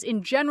algorithms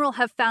in general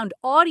have found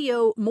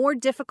audio more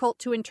difficult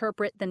to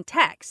interpret than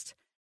text.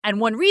 And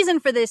one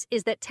reason for this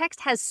is that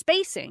text has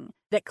spacing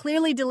that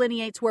clearly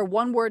delineates where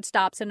one word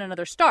stops and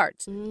another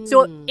starts.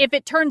 So if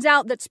it turns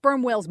out that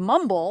sperm whales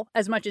mumble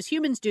as much as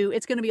humans do,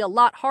 it's going to be a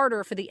lot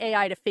harder for the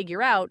AI to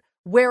figure out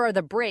where are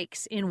the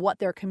breaks in what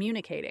they're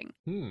communicating.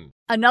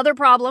 Another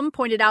problem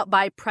pointed out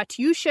by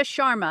Pratyusha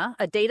Sharma,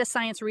 a data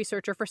science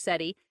researcher for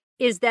SETI,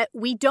 is that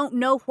we don't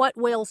know what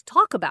whales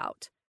talk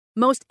about.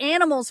 Most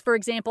animals, for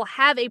example,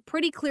 have a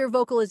pretty clear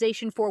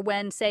vocalization for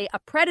when, say, a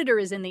predator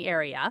is in the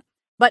area.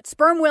 But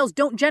sperm whales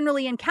don't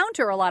generally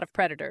encounter a lot of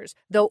predators,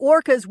 though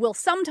orcas will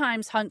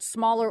sometimes hunt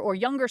smaller or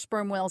younger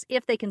sperm whales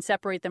if they can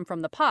separate them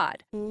from the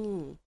pod.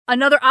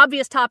 Another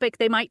obvious topic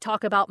they might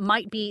talk about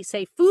might be,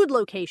 say, food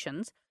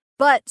locations,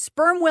 but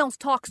sperm whales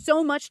talk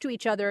so much to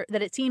each other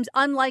that it seems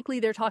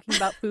unlikely they're talking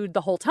about food the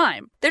whole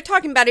time. They're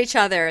talking about each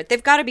other.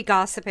 They've got to be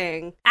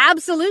gossiping.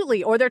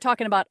 Absolutely. Or they're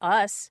talking about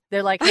us.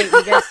 They're like, hey,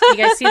 you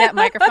guys see that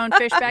microphone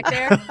fish back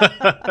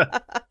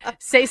there?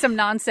 Say some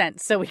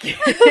nonsense so we can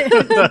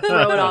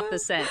throw it off the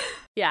scent.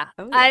 Yeah.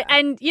 Oh,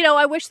 yeah.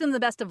 I wish them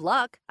the best of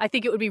luck. I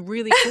think it would be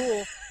really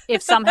cool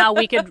if somehow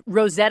we could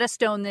Rosetta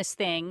Stone this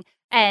thing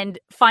and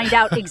find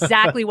out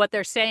exactly what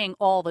they're saying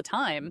all the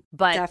time.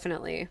 But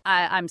definitely,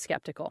 I'm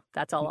skeptical.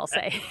 That's all I'll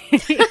say.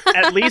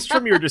 At least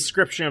from your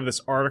description of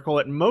this article,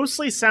 it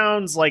mostly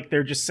sounds like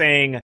they're just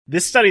saying,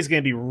 this study's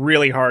going to be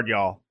really hard,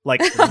 y'all.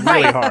 Like,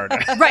 really hard.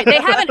 Right. They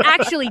haven't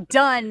actually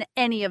done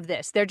any of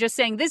this. They're just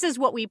saying, this is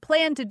what we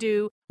plan to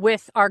do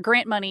with our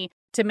grant money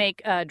to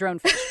make drone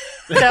fish.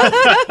 So,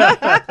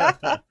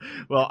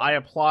 well, I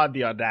applaud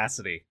the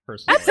audacity,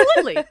 personally.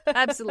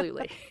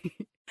 Absolutely.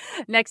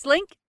 Next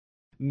link.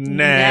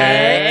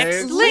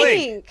 Next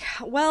link.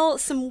 Well,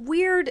 some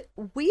weird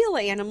wheel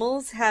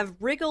animals have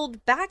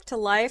wriggled back to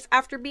life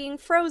after being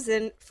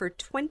frozen for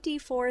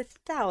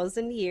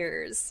 24,000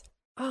 years.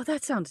 Oh,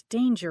 that sounds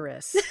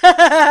dangerous.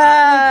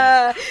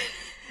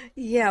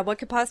 Yeah, what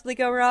could possibly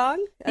go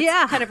wrong?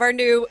 That's kind of our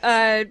new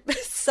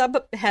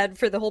subhead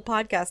for the whole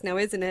podcast now,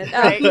 isn't it?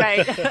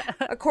 Right.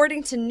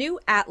 According to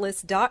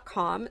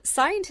newatlas.com,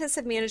 scientists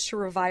have managed to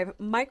revive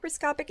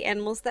microscopic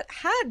animals that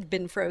had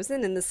been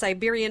frozen in the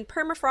Siberian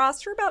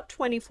permafrost for about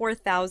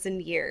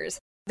 24,000 years.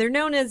 They're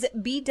known as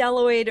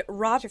bedelloid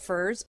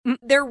rotifers.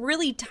 They're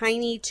really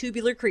tiny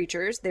tubular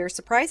creatures. They're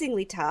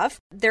surprisingly tough.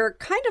 They're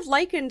kind of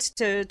likened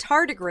to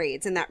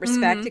tardigrades in that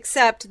respect,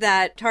 except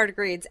that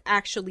tardigrades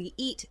actually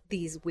eat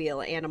these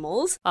wheel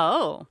animals.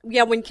 Oh.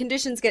 Yeah, when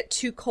conditions get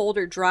too cold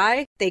or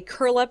dry, they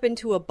curl up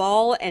into a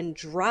ball and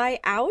dry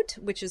out,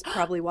 which is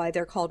probably why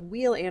they're called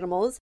wheel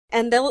animals.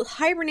 And they'll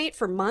hibernate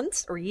for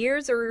months or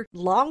years or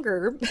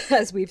longer,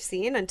 as we've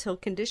seen, until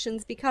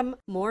conditions become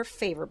more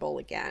favorable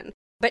again.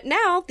 But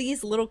now,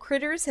 these little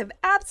critters have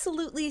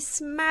absolutely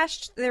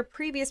smashed their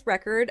previous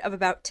record of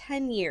about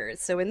 10 years.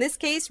 So in this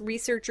case,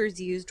 researchers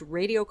used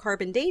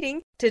radiocarbon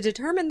dating to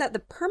determine that the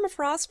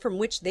permafrost from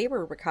which they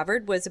were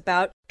recovered was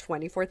about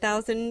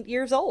 24,000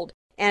 years old.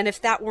 And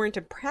if that weren't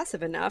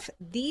impressive enough,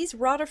 these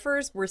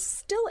rotifers were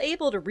still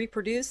able to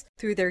reproduce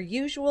through their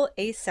usual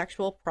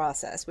asexual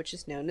process, which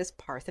is known as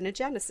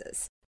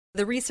parthenogenesis.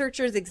 The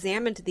researchers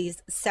examined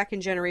these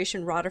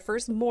second-generation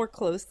rotifers more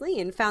closely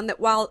and found that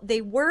while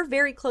they were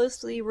very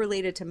closely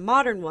related to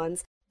modern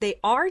ones, they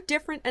are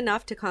different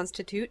enough to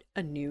constitute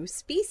a new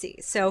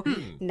species. So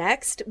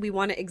next, we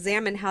want to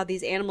examine how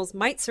these animals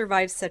might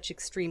survive such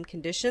extreme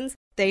conditions.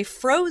 They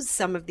froze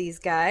some of these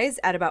guys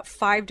at about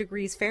 5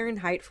 degrees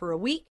Fahrenheit for a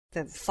week,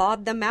 then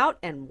thawed them out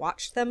and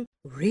watched them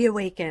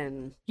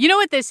reawaken. You know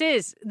what this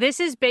is?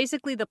 This is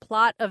basically the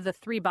plot of the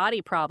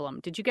Three-Body Problem.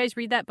 Did you guys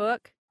read that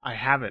book? I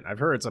haven't. I've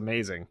heard it's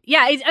amazing.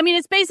 Yeah,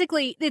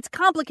 it's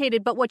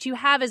complicated, but what you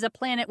have is a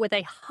planet with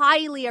a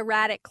highly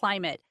erratic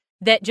climate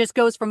that just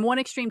goes from one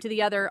extreme to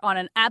the other on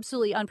an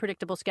absolutely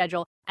unpredictable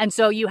schedule. And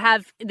so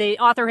the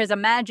author has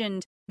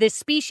imagined this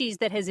species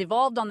that has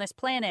evolved on this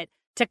planet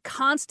to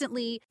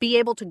constantly be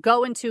able to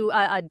go into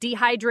a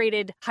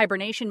dehydrated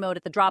hibernation mode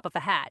at the drop of a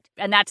hat.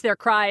 And that's their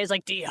cry, is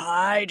like,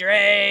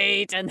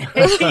 dehydrate! And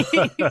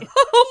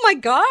oh my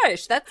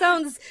gosh, that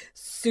sounds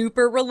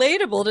super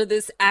relatable to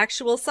this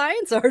actual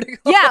science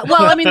article. Yeah,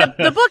 well, I mean,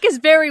 the book is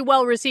very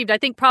well received. I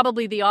think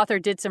probably the author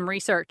did some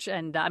research,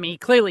 and I mean, he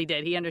clearly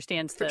did. He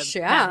understands the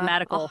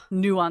mathematical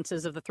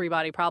nuances of the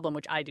three-body problem,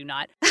 which I do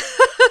not.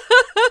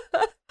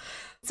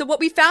 So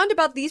what we found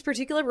about these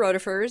particular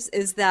rotifers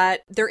is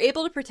that they're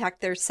able to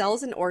protect their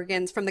cells and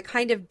organs from the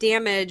kind of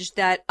damage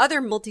that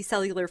other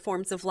multicellular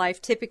forms of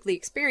life typically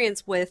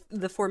experience with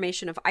the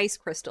formation of ice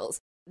crystals.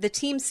 The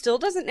team still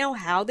doesn't know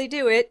how they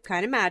do it,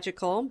 kind of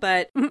magical,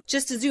 but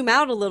just to zoom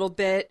out a little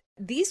bit,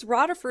 these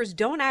rotifers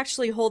don't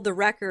actually hold the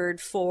record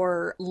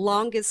for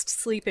longest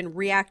sleep and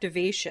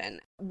reactivation.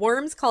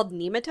 Worms called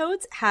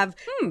nematodes have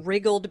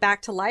wriggled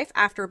back to life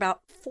after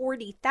about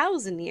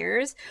 40,000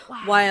 years,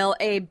 while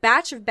a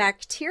batch of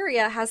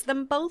bacteria has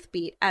them both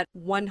beat at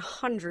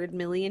 100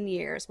 million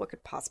years. What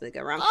could possibly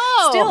go wrong?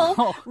 Still,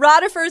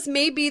 rotifers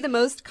may be the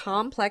most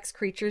complex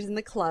creatures in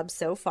the club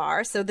so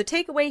far. So the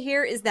takeaway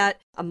here is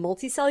that a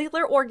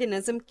multicellular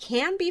organism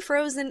can be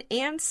frozen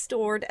and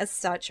stored as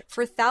such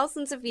for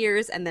thousands of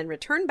years and then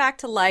return back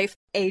to life.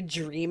 A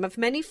dream of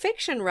many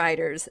fiction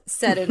writers,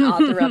 said an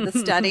author of the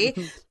study.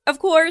 Of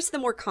course, the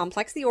more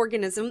complex the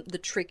organism, the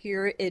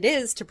trickier it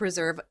is to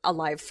preserve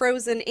alive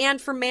frozen, and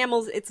for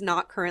mammals, it's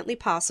not currently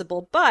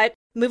possible, but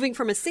moving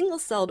from a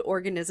single-celled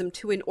organism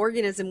to an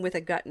organism with a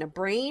gut and a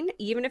brain,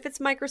 even if it's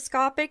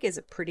microscopic, is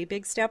a pretty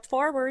big step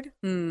forward.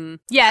 Yeah,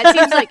 it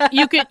seems like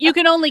you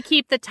can only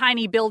keep the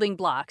tiny building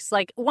blocks.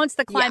 Like, once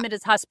the climate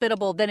is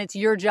hospitable, then it's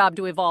your job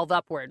to evolve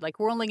upward. Like,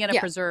 we're only going to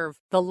preserve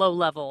the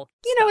low-level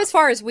stuff. As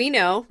far as we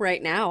know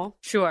right now.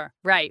 Sure,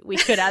 right. We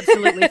could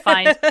absolutely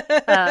find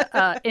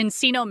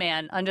Encino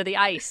Man under the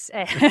ice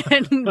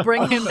and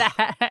bring him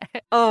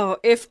back. Oh,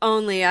 if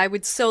only. I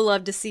would so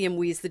love to see him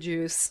wheeze the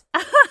juice.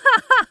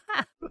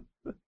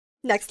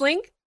 Next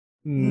link.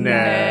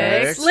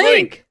 Next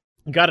link.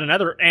 Got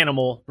another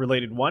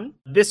animal-related one.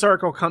 This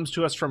article comes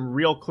to us from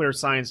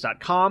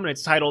realclearscience.com, and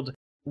it's titled,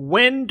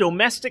 when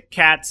domestic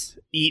cats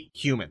eat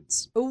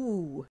humans.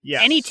 Ooh.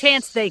 Yes. Any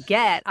chance they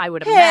get, I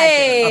would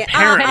Hey, imagine.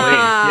 Apparently,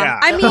 yeah.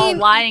 I They're all mean,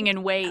 lying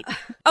in wait.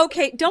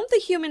 okay, don't the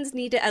humans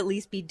need to at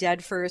least be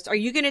dead first? Are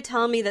you going to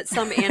tell me that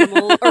some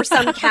animal or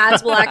some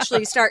cats will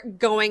actually start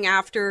going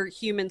after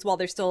humans while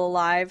they're still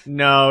alive?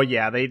 No,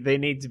 yeah, they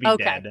need to be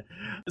Okay. dead.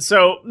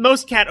 So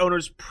most cat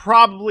owners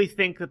probably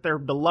think that their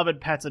beloved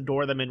pets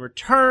adore them in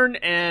return,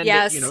 and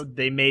Yes.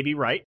 they may be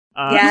right.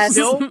 Yes.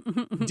 Still,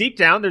 deep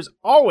down, there's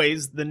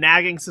always the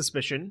nagging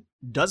suspicion: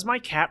 does my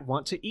cat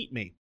want to eat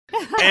me?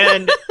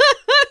 And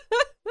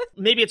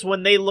maybe it's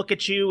when they look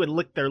at you and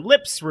lick their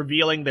lips,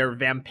 revealing their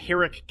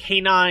vampiric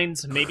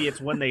canines. Maybe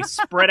it's when they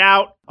spread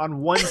out on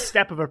one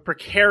step of a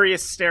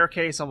precarious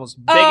staircase, almost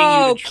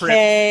begging you to trip.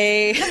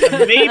 Okay.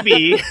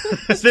 Maybe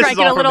this is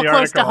Striking all a little from the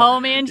close to article.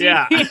 home, Angie.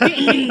 Yeah.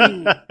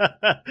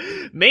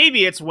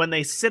 Maybe it's when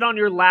they sit on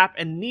your lap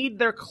and knead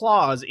their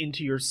claws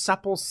into your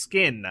supple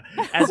skin,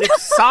 as if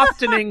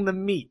softening the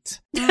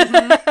meat.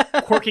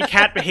 Quirky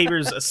cat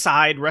behaviors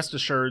aside, rest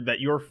assured that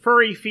your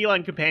furry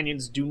feline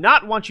companions do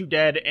not want you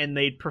dead, and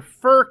they'd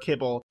prefer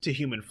kibble to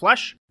human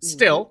flesh.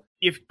 Still,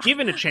 if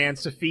given a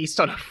chance to feast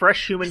on a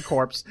fresh human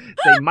corpse,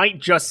 they might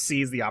just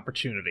seize the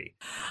opportunity.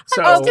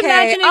 So, Just Okay,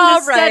 imagining all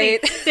this study.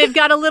 right. They've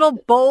got a little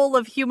bowl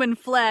of human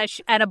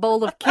flesh and a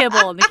bowl of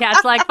kibble. And the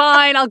cat's like,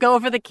 fine, I'll go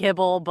for the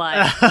kibble,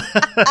 but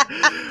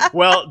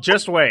well,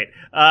 just wait.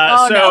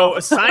 No.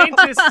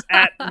 Scientists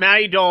at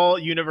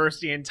Mahidol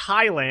University in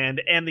Thailand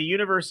and the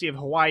University of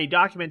Hawaii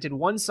documented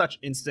one such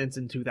instance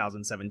in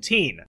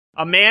 2017.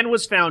 A man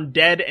was found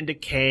dead and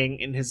decaying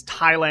in his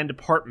Thailand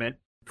apartment.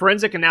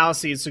 Forensic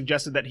analyses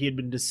suggested that he had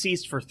been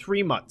deceased for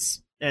 3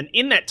 months. And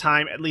in that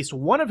time, at least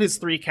one of his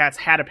 3 cats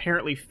had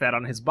apparently fed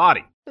on his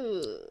body.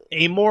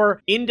 A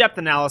more in-depth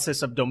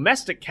analysis of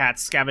domestic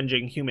cats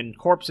scavenging human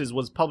corpses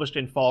was published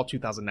in fall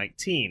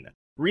 2019.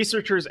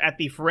 Researchers at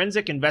the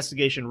Forensic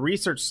Investigation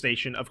Research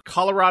Station of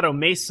Colorado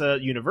Mesa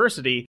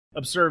University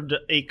observed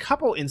a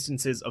couple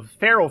instances of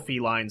feral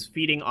felines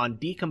feeding on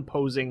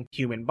decomposing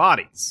human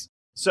bodies.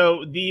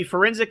 So the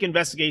Forensic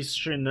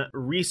Investigation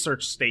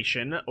Research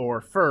Station,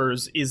 or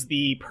FIRS, is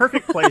the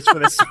perfect place for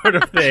this sort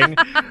of thing.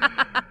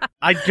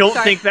 I don't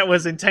think that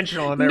was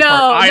intentional on their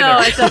part either. No,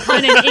 it's a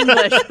pun in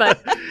English,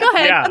 but go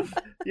ahead.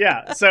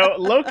 Yeah. So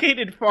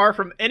located far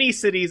from any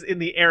cities in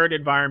the arid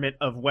environment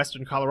of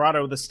western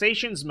Colorado, the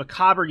station's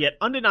macabre yet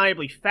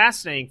undeniably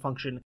fascinating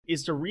function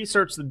is to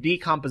research the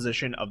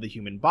decomposition of the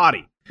human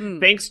body.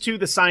 Thanks to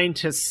the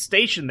scientists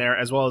stationed there,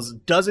 as well as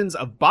dozens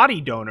of body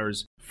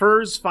donors,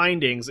 FIRS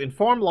findings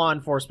inform law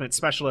enforcement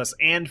specialists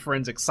and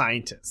forensic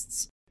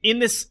scientists. In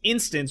this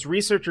instance,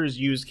 researchers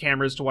used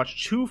cameras to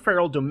watch 2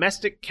 feral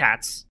domestic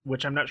cats,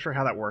 which I'm not sure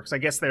how that works. I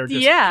guess they're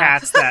just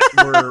cats that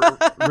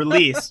were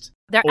released.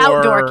 They're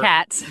outdoor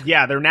cats.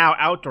 Yeah, they're now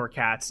outdoor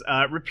cats.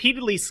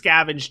 Repeatedly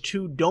scavenged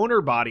 2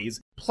 donor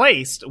bodies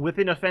placed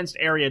within a fenced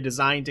area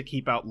designed to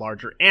keep out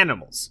larger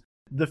animals.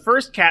 The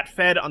first cat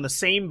fed on the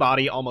same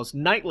body almost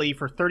nightly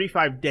for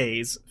 35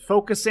 days,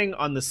 focusing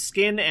on the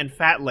skin and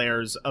fat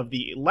layers of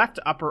the left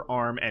upper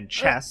arm and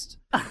chest.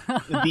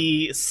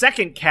 The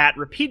second cat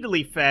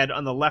repeatedly fed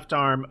on the left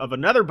arm of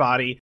another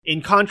body.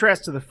 In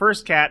contrast to the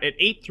first cat, it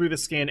ate through the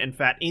skin and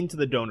fat into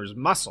the donor's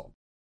muscle.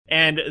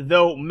 And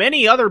though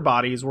many other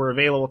bodies were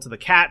available to the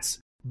cats,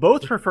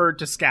 both preferred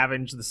to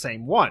scavenge the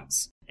same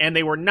ones, and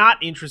they were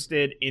not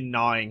interested in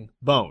gnawing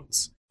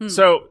bones.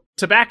 So,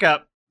 to back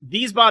up,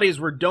 these bodies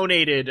were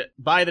donated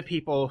by the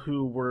people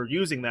who were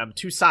using them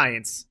to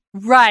science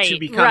to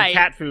become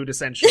cat food,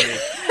 essentially.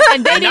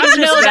 And they not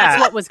didn't know just that's that.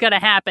 what was going to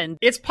happen.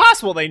 It's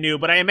possible they knew,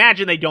 but I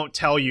imagine they don't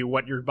tell you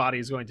what your body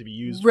is going to be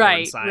used for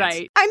in science.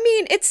 Right. I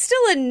mean, it's still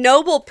a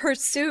noble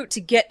pursuit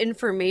to get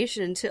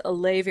information to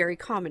allay very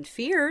common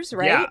fears,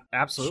 right? Yeah,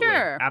 absolutely.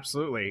 Sure.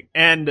 Absolutely.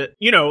 And,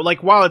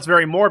 while it's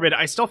very morbid,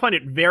 I still find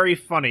it very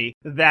funny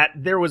that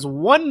there was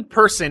one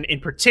person in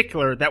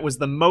particular that was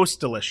the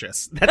most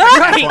delicious. That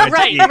they wanted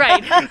to eat.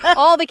 Right.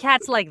 All the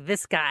cats like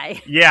this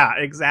guy. Yeah,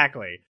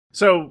 exactly.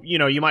 So,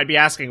 you might be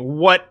asking,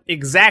 what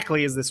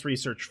exactly is this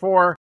research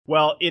for?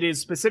 Well, it is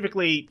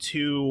specifically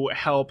to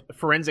help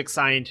forensic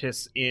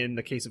scientists in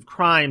the case of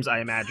crimes,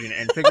 I imagine,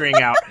 and figuring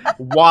out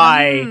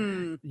why,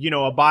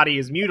 a body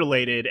is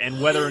mutilated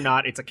and whether or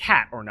not it's a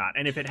cat or not,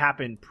 and if it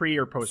happened pre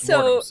or post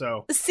mortem.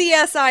 So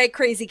CSI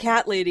Crazy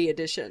Cat Lady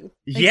edition.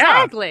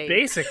 Yeah, Exactly.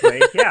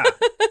 basically, yeah.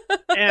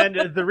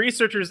 And the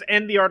researchers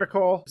end the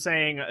article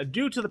saying,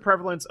 due to the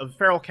prevalence of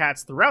feral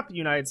cats throughout the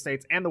United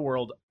States and the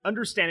world,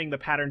 understanding the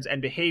patterns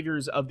and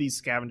behaviors of these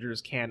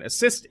scavengers can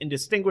assist in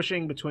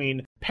distinguishing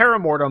between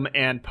paramortem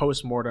and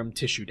postmortem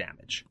tissue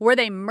damage. Were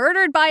they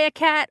murdered by a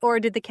cat, or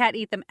did the cat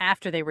eat them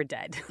after they were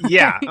dead?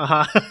 Yeah,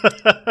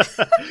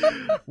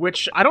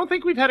 Which I don't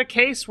think we've had a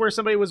case where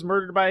somebody was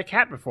murdered by a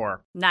cat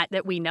before. Not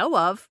that we know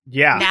of.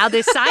 Yeah. Now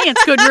this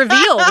science could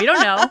reveal. We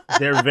don't know.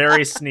 They're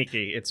very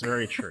sneaky. It's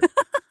very true.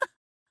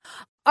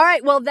 All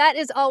right, well, that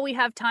is all we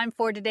have time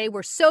for today.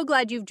 We're so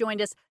glad you've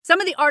joined us. Some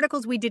of the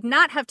articles we did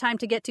not have time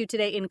to get to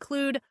today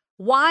include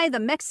why the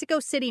Mexico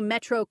City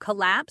Metro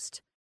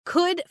collapsed,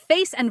 Could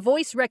face and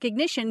voice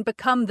recognition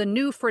become the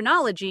new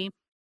phrenology?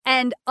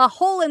 And A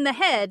Hole in the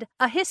Head,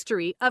 A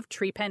History of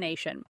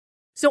Trepanation.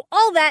 So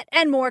all that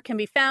and more can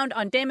be found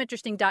on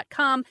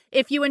damninteresting.com.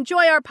 If you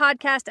enjoy our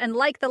podcast and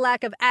like the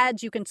lack of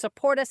ads, you can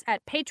support us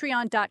at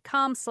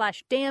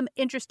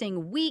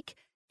patreon.com/damninterestingweek.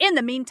 In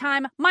the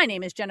meantime, my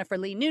name is Jennifer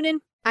Lee Noonan.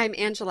 I'm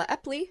Angela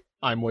Epley.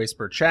 I'm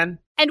Waisper Chen.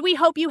 And we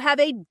hope you have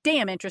a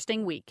damn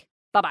interesting week.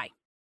 Bye-bye.